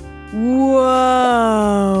 Wait! Whoa!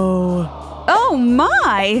 Oh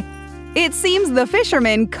my! It seems the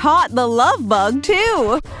fisherman caught the love bug too.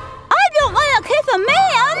 I don't want to kiss a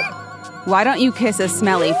man! Why don't you kiss a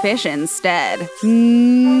smelly fish instead?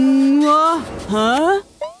 Huh?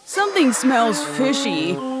 Something smells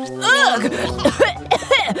fishy. Ugh!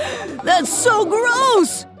 That's so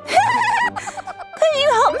gross! Can you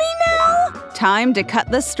help me now? Time to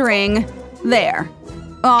cut the string. There.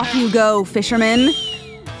 Off you go, fisherman.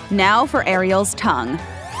 Now for Ariel's tongue.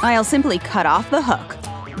 I'll simply cut off the hook.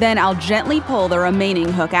 Then I'll gently pull the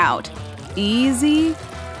remaining hook out. Easy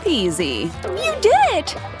peasy. You did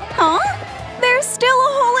it! Huh? There's still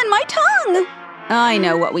a hole in my tongue! I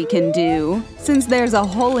know what we can do. Since there's a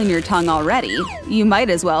hole in your tongue already, you might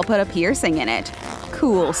as well put a piercing in it.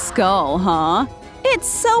 Cool skull, huh? It's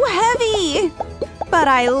so heavy! But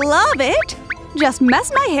I love it! Just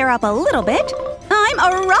mess my hair up a little bit. I'm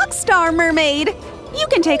a rock star mermaid! You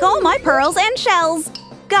can take all my pearls and shells.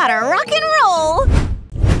 Gotta rock and roll!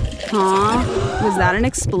 Huh? Was that an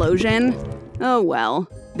explosion? Oh well.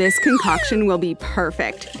 This concoction will be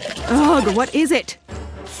perfect. Ugh, what is it?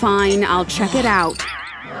 Fine, I'll check it out.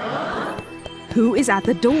 Who is at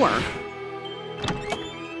the door?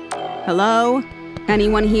 Hello?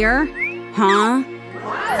 Anyone here? Huh?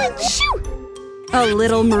 Achoo! A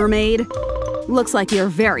little mermaid? Looks like you're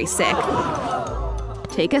very sick.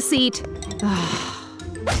 Take a seat.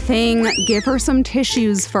 Thing, give her some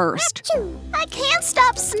tissues first. Achoo! I can't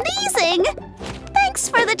stop sneezing! Thanks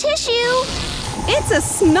for the tissue! It's a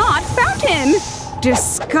snot fountain!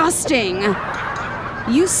 Disgusting!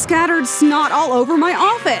 You scattered snot all over my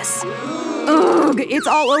office! Ugh, it's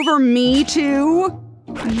all over me too!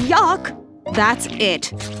 Yuck! That's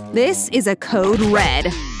it. This is a code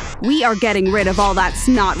red. We are getting rid of all that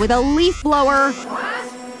snot with a leaf blower.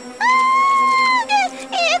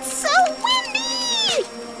 It's so windy!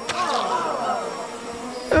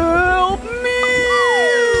 Help me!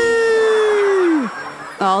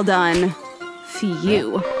 All done.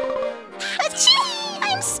 Phew. Achoo!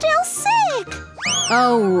 I'm still sick!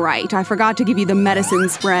 Oh, right. I forgot to give you the medicine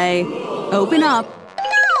spray. Open up.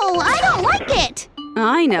 No, I don't like it!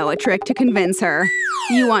 I know a trick to convince her.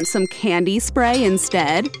 You want some candy spray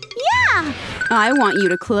instead? Yeah, I want you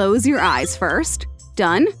to close your eyes first.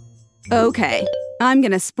 Done? Okay. I'm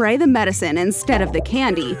gonna spray the medicine instead of the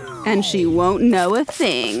candy, and she won't know a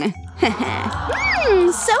thing.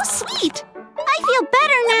 So sweet. I feel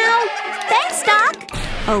better now. Thanks, Doc.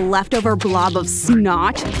 A leftover blob of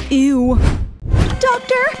snot? Ew.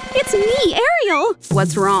 Doctor, it's me, Ariel.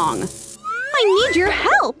 What's wrong? I need your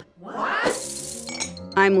help.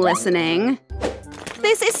 I'm listening.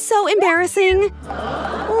 This is so embarrassing.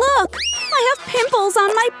 Look, I have pimples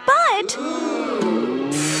on my butt.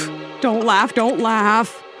 Don't laugh, don't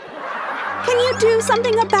laugh. Can you do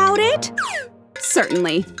something about it?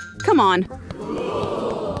 Certainly. Come on.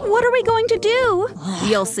 What are we going to do?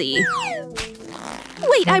 You'll see.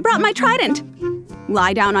 Wait, I brought my trident.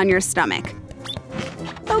 Lie down on your stomach.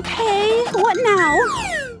 Okay, what now?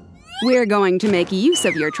 We're going to make use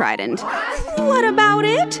of your trident. What about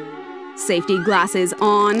it? Safety glasses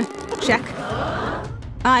on. Check.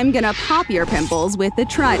 I'm gonna pop your pimples with the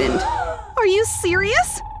trident. Are you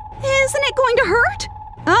serious? Isn't it going to hurt?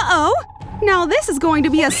 Uh-oh! Now this is going to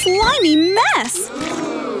be a slimy mess!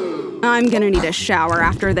 I'm gonna need a shower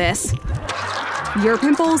after this. Your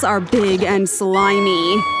pimples are big and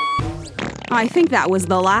slimy. I think that was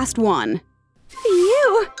the last one.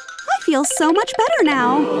 Phew! I feel so much better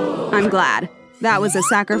now. I'm glad. That was a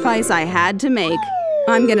sacrifice I had to make.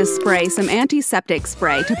 I'm gonna spray some antiseptic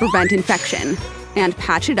spray to prevent infection and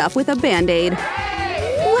patch it up with a Band-Aid. Wow!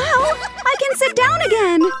 I can sit down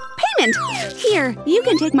again! Payment! Here, you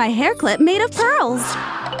can take my hair clip made of pearls.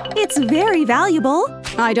 It's very valuable.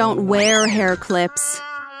 I don't wear hair clips.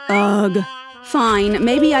 Ugh. Fine,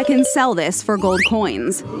 maybe I can sell this for gold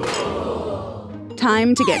coins.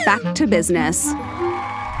 Time to get back to business.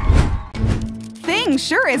 Thing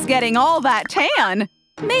sure is getting all that tan.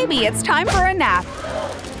 Maybe it's time for a nap.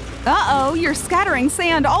 Uh-oh, you're scattering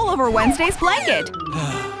sand all over Wednesday's blanket.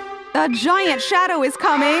 A giant shadow is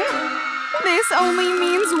coming. This only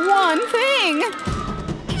means one thing.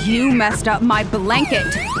 You messed up my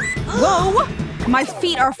blanket. Whoa! My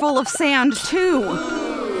feet are full of sand, too.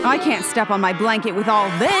 I can't step on my blanket with all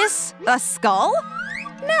this. A skull?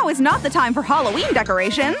 Now is not the time for Halloween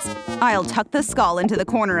decorations. I'll tuck the skull into the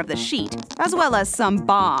corner of the sheet, as well as some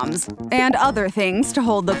bombs and other things to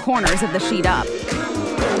hold the corners of the sheet up.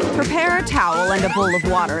 Prepare a towel and a bowl of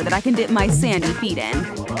water that I can dip my sandy feet in.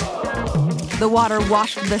 The water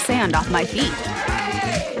washed the sand off my feet.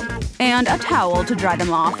 And a towel to dry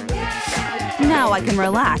them off. Now I can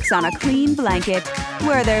relax on a clean blanket.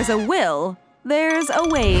 Where there's a will, there's a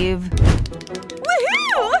wave.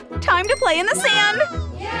 Woohoo! Time to play in the sand!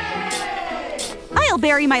 I'll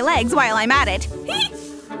bury my legs while I'm at it.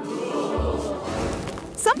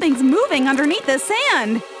 Something's moving underneath the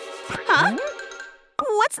sand. Huh?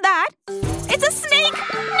 What's that? It's a snake!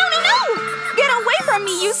 No, no, no! Get away from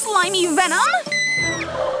me, you slimy venom!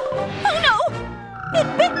 Oh no! It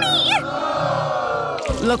bit me!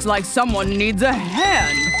 Looks like someone needs a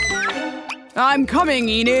hand. I'm coming,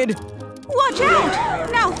 Enid. Watch out!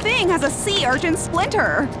 Now Thing has a sea urchin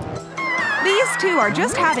splinter. These two are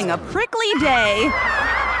just having a prickly day.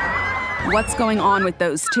 What's going on with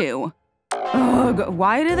those two? Ugh,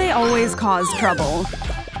 why do they always cause trouble?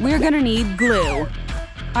 We're gonna need glue.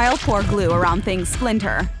 I'll pour glue around Thing's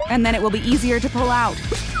splinter, and then it will be easier to pull out.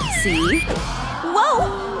 See?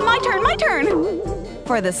 Whoa! My turn, my turn!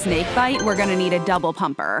 For the snake bite, we're gonna need a double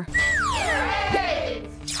pumper.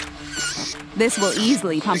 This will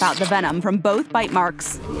easily pump out the venom from both bite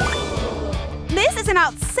marks. This is an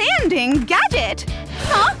outstanding gadget!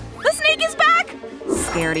 Huh? The snake is back!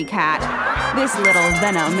 Scaredy cat. This little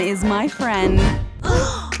venom is my friend.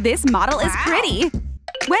 This model is pretty.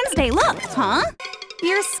 Wednesday, look! Huh?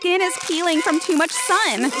 Your skin is peeling from too much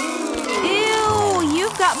sun. Ew,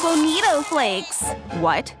 you've got bonito flakes.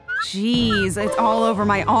 What? Jeez, it's all over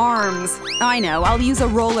my arms. I know, I'll use a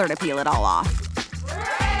roller to peel it all off.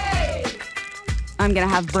 I'm gonna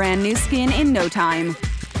have brand new skin in no time.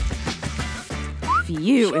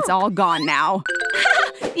 Phew, it's all gone now.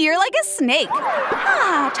 You're like a snake.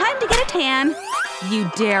 Ah, time to get a tan. You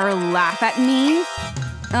dare laugh at me?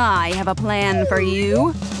 I have a plan for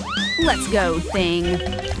you. Let's go, Thing.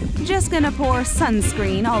 Just gonna pour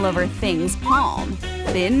sunscreen all over Thing's palm.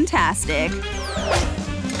 Fantastic.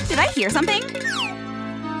 Did I hear something?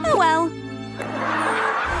 Oh well.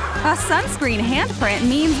 A sunscreen handprint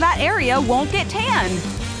means that area won't get tanned.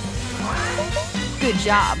 Good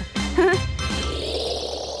job.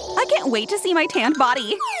 I can't wait to see my tanned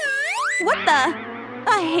body. What the?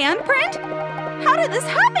 A handprint? How did this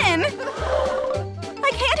happen?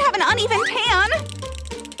 I can't have an uneven tan.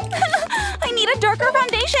 I need a darker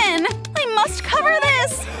foundation. I must cover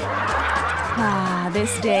this. Ah,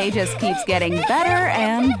 this day just keeps getting better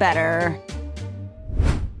and better.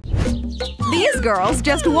 These girls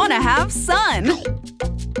just want to have sun.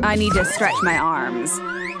 I need to stretch my arms.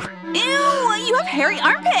 Ew, you have hairy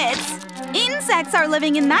armpits! Insects are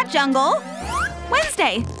living in that jungle!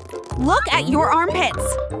 Wednesday, look at your armpits!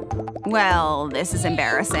 Well, this is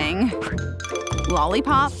embarrassing.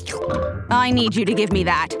 Lollipop? I need you to give me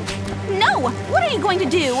that. No! What are you going to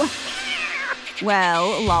do?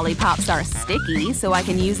 Well, lollipops are sticky, so I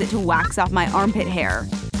can use it to wax off my armpit hair.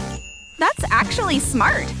 That's actually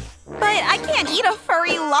smart. But I can't eat a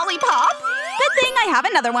furry lollipop! Good thing I have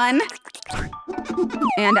another one.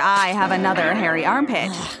 And I have another hairy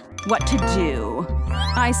armpit. What to do?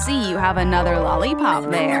 I see you have another lollipop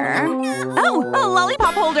there. Oh, a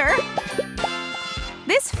lollipop holder!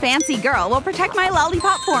 This fancy girl will protect my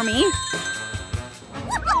lollipop for me.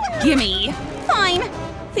 Gimme! Fine.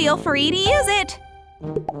 Feel free to use it.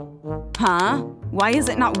 Huh? Why is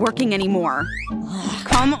it not working anymore?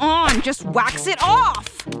 Come on, just wax it off!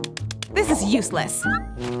 This is useless.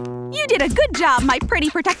 You did a good job, my pretty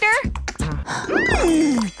protector.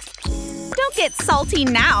 Don't get salty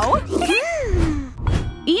now.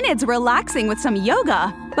 Enid's relaxing with some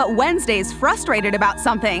yoga, but Wednesday's frustrated about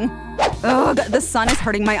something. Ugh, the sun is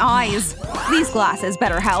hurting my eyes. These glasses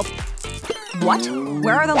better help. What?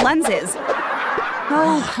 Where are the lenses?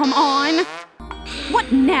 Oh, come on.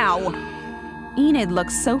 What now? Enid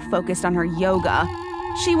looks so focused on her yoga.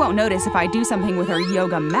 She won't notice if I do something with her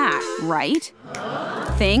yoga mat, right?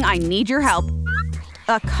 Thing, I need your help.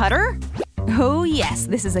 A cutter? Oh yes,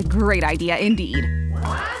 this is a great idea indeed.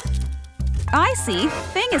 I see.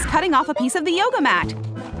 Thing is cutting off a piece of the yoga mat.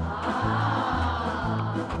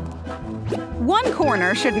 One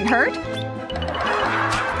corner shouldn't hurt.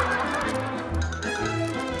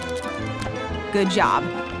 Good job.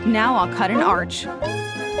 Now I'll cut an arch.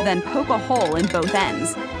 Then poke a hole in both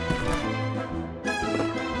ends.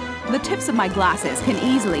 The tips of my glasses can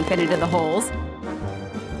easily fit into the holes.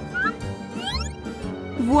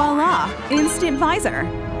 Voila! Instant visor.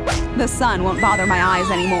 The sun won't bother my eyes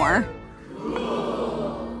anymore.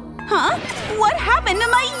 Huh? What happened to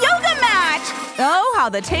my yoga mat? Oh, how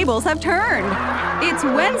the tables have turned! It's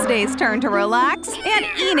Wednesday's turn to relax, and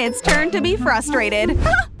Enid's turn to be frustrated.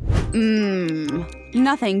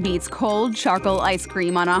 Nothing beats cold charcoal ice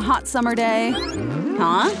cream on a hot summer day.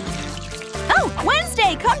 Huh? Oh,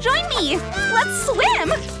 Wednesday, come join me! Let's swim!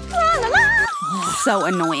 La la la! So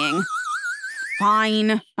annoying.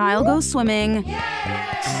 Fine, I'll go swimming.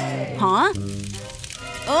 Huh?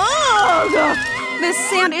 Ugh! This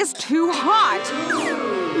sand is too hot!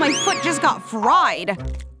 My foot just got fried.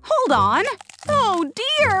 Hold on. Oh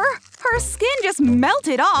dear! Her skin just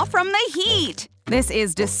melted off from the heat. This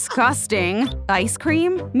is disgusting. Ice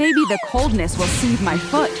cream? Maybe the coldness will soothe my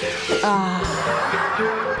foot.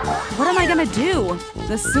 What am I gonna do?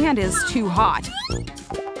 The sand is too hot.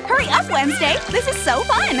 Hurry up, Wednesday! This is so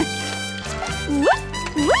fun! Whoop!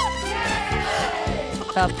 Whoop!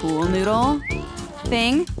 A pool noodle?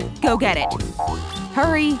 Thing? Go get it.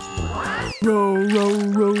 Hurry! Row, row,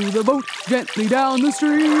 row the boat gently down the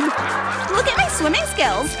stream. Look at my swimming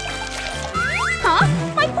skills! Huh?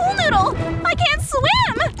 My pool noodle! I can't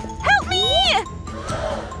swim! Help me!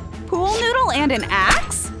 Pool noodle and an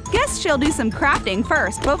axe? Guess she'll do some crafting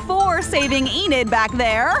first before saving Enid back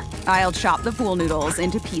there. I'll chop the pool noodles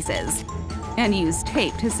into pieces and use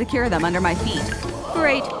tape to secure them under my feet.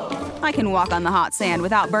 Great. I can walk on the hot sand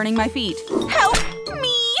without burning my feet. Help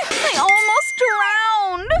me! I almost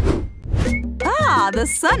drowned! Ah, the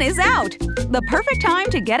sun is out! The perfect time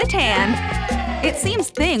to get a tan. It seems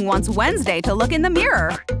Thing wants Wednesday to look in the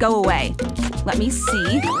mirror. Go away. Let me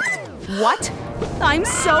see. What? I'm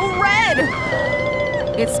so red!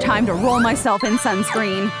 It's time to roll myself in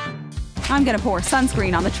sunscreen. I'm gonna pour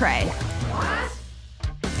sunscreen on the tray.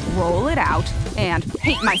 Roll it out and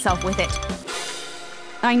paint myself with it.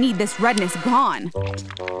 I need this redness gone.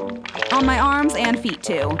 On my arms and feet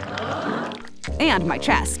too. And my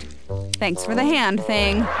chest. Thanks for the hand,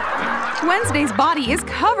 Thing. Wednesday's body is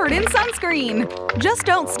covered in sunscreen. Just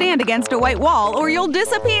don't stand against a white wall or you'll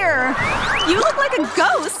disappear. You look like a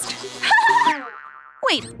ghost.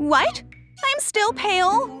 Wait, what? I'm still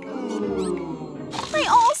pale. I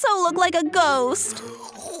also look like a ghost.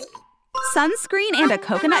 Sunscreen and a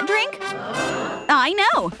coconut drink? I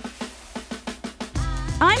know.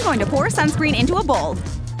 I'm going to pour sunscreen into a bowl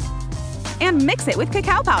and mix it with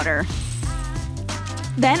cacao powder.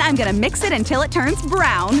 Then I'm gonna mix it until it turns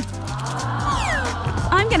brown.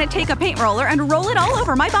 I'm gonna take a paint roller and roll it all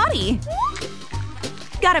over my body.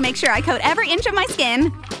 Gotta make sure I coat every inch of my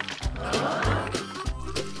skin.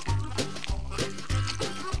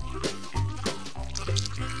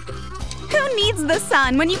 Who needs the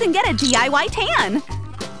sun when you can get a DIY tan?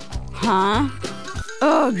 Huh?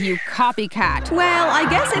 Ugh, you copycat. Well, I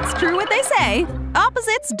guess it's true what they say.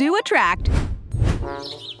 Opposites do attract.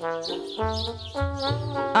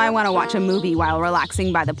 I want to watch a movie while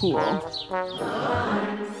relaxing by the pool.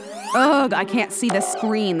 Ugh, I can't see the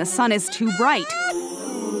screen. The sun is too bright.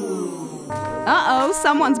 Uh-oh,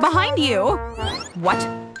 someone's behind you. What?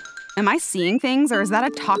 Am I seeing things or is that a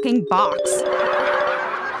talking box?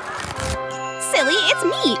 Silly, it's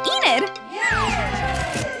me, Enid.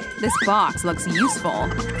 This box looks useful.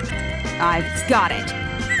 I've got it.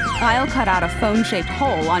 I'll cut out a phone-shaped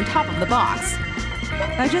hole on top of the box.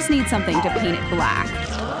 I just need something to paint it black.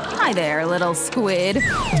 Hi there, little squid.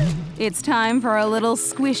 It's time for a little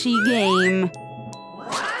squishy game.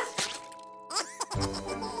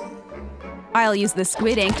 I'll use the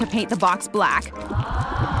squid ink to paint the box black.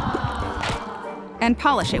 And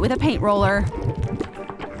polish it with a paint roller.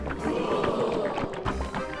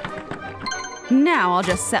 Now I'll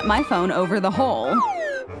just set my phone over the hole.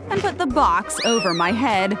 And put the box over my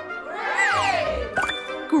head.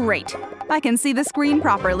 Great. I can see the screen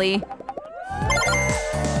properly.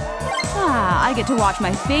 Ah, I get to watch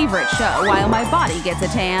my favorite show while my body gets a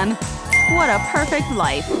tan. What a perfect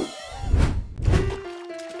life.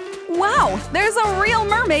 Wow, there's a real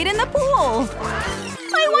mermaid in the pool.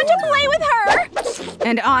 I want to play with her.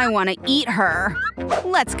 And I want to eat her.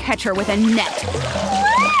 Let's catch her with a net.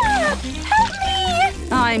 Ah, help me!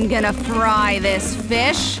 I'm gonna fry this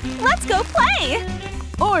fish. Let's go play.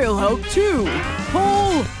 I'll help too.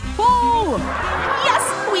 Pull! Pull!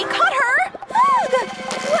 Yes, we caught her. Ugh,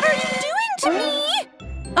 what are you doing to me?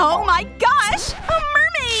 Oh my gosh, a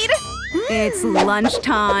mermaid! It's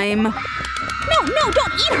lunchtime. No,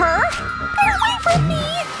 don't eat her! Get away from me!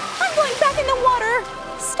 I'm going back in the water!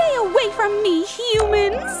 Stay away from me,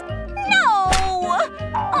 humans! No!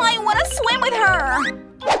 I want to swim with her!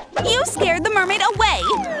 You scared the mermaid away!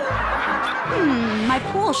 My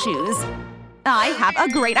pool shoes. I have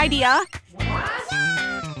a great idea!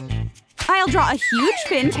 I'll draw a huge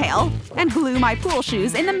fin tail and glue my pool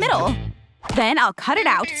shoes in the middle. Then I'll cut it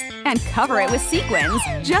out and cover it with sequins,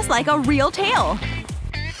 just like a real tail.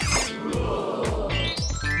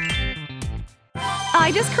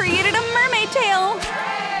 I just created a mermaid tail!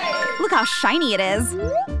 Look how shiny it is!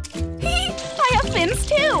 I have fins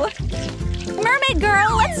too! Mermaid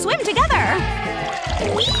girl, let's swim together!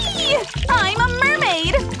 Whee! I'm a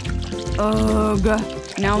mermaid!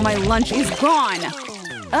 Ugh. Now my lunch is gone.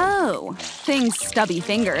 Oh, things stubby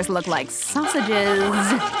fingers look like sausages.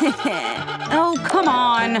 Oh, come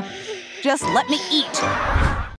on. Just let me eat.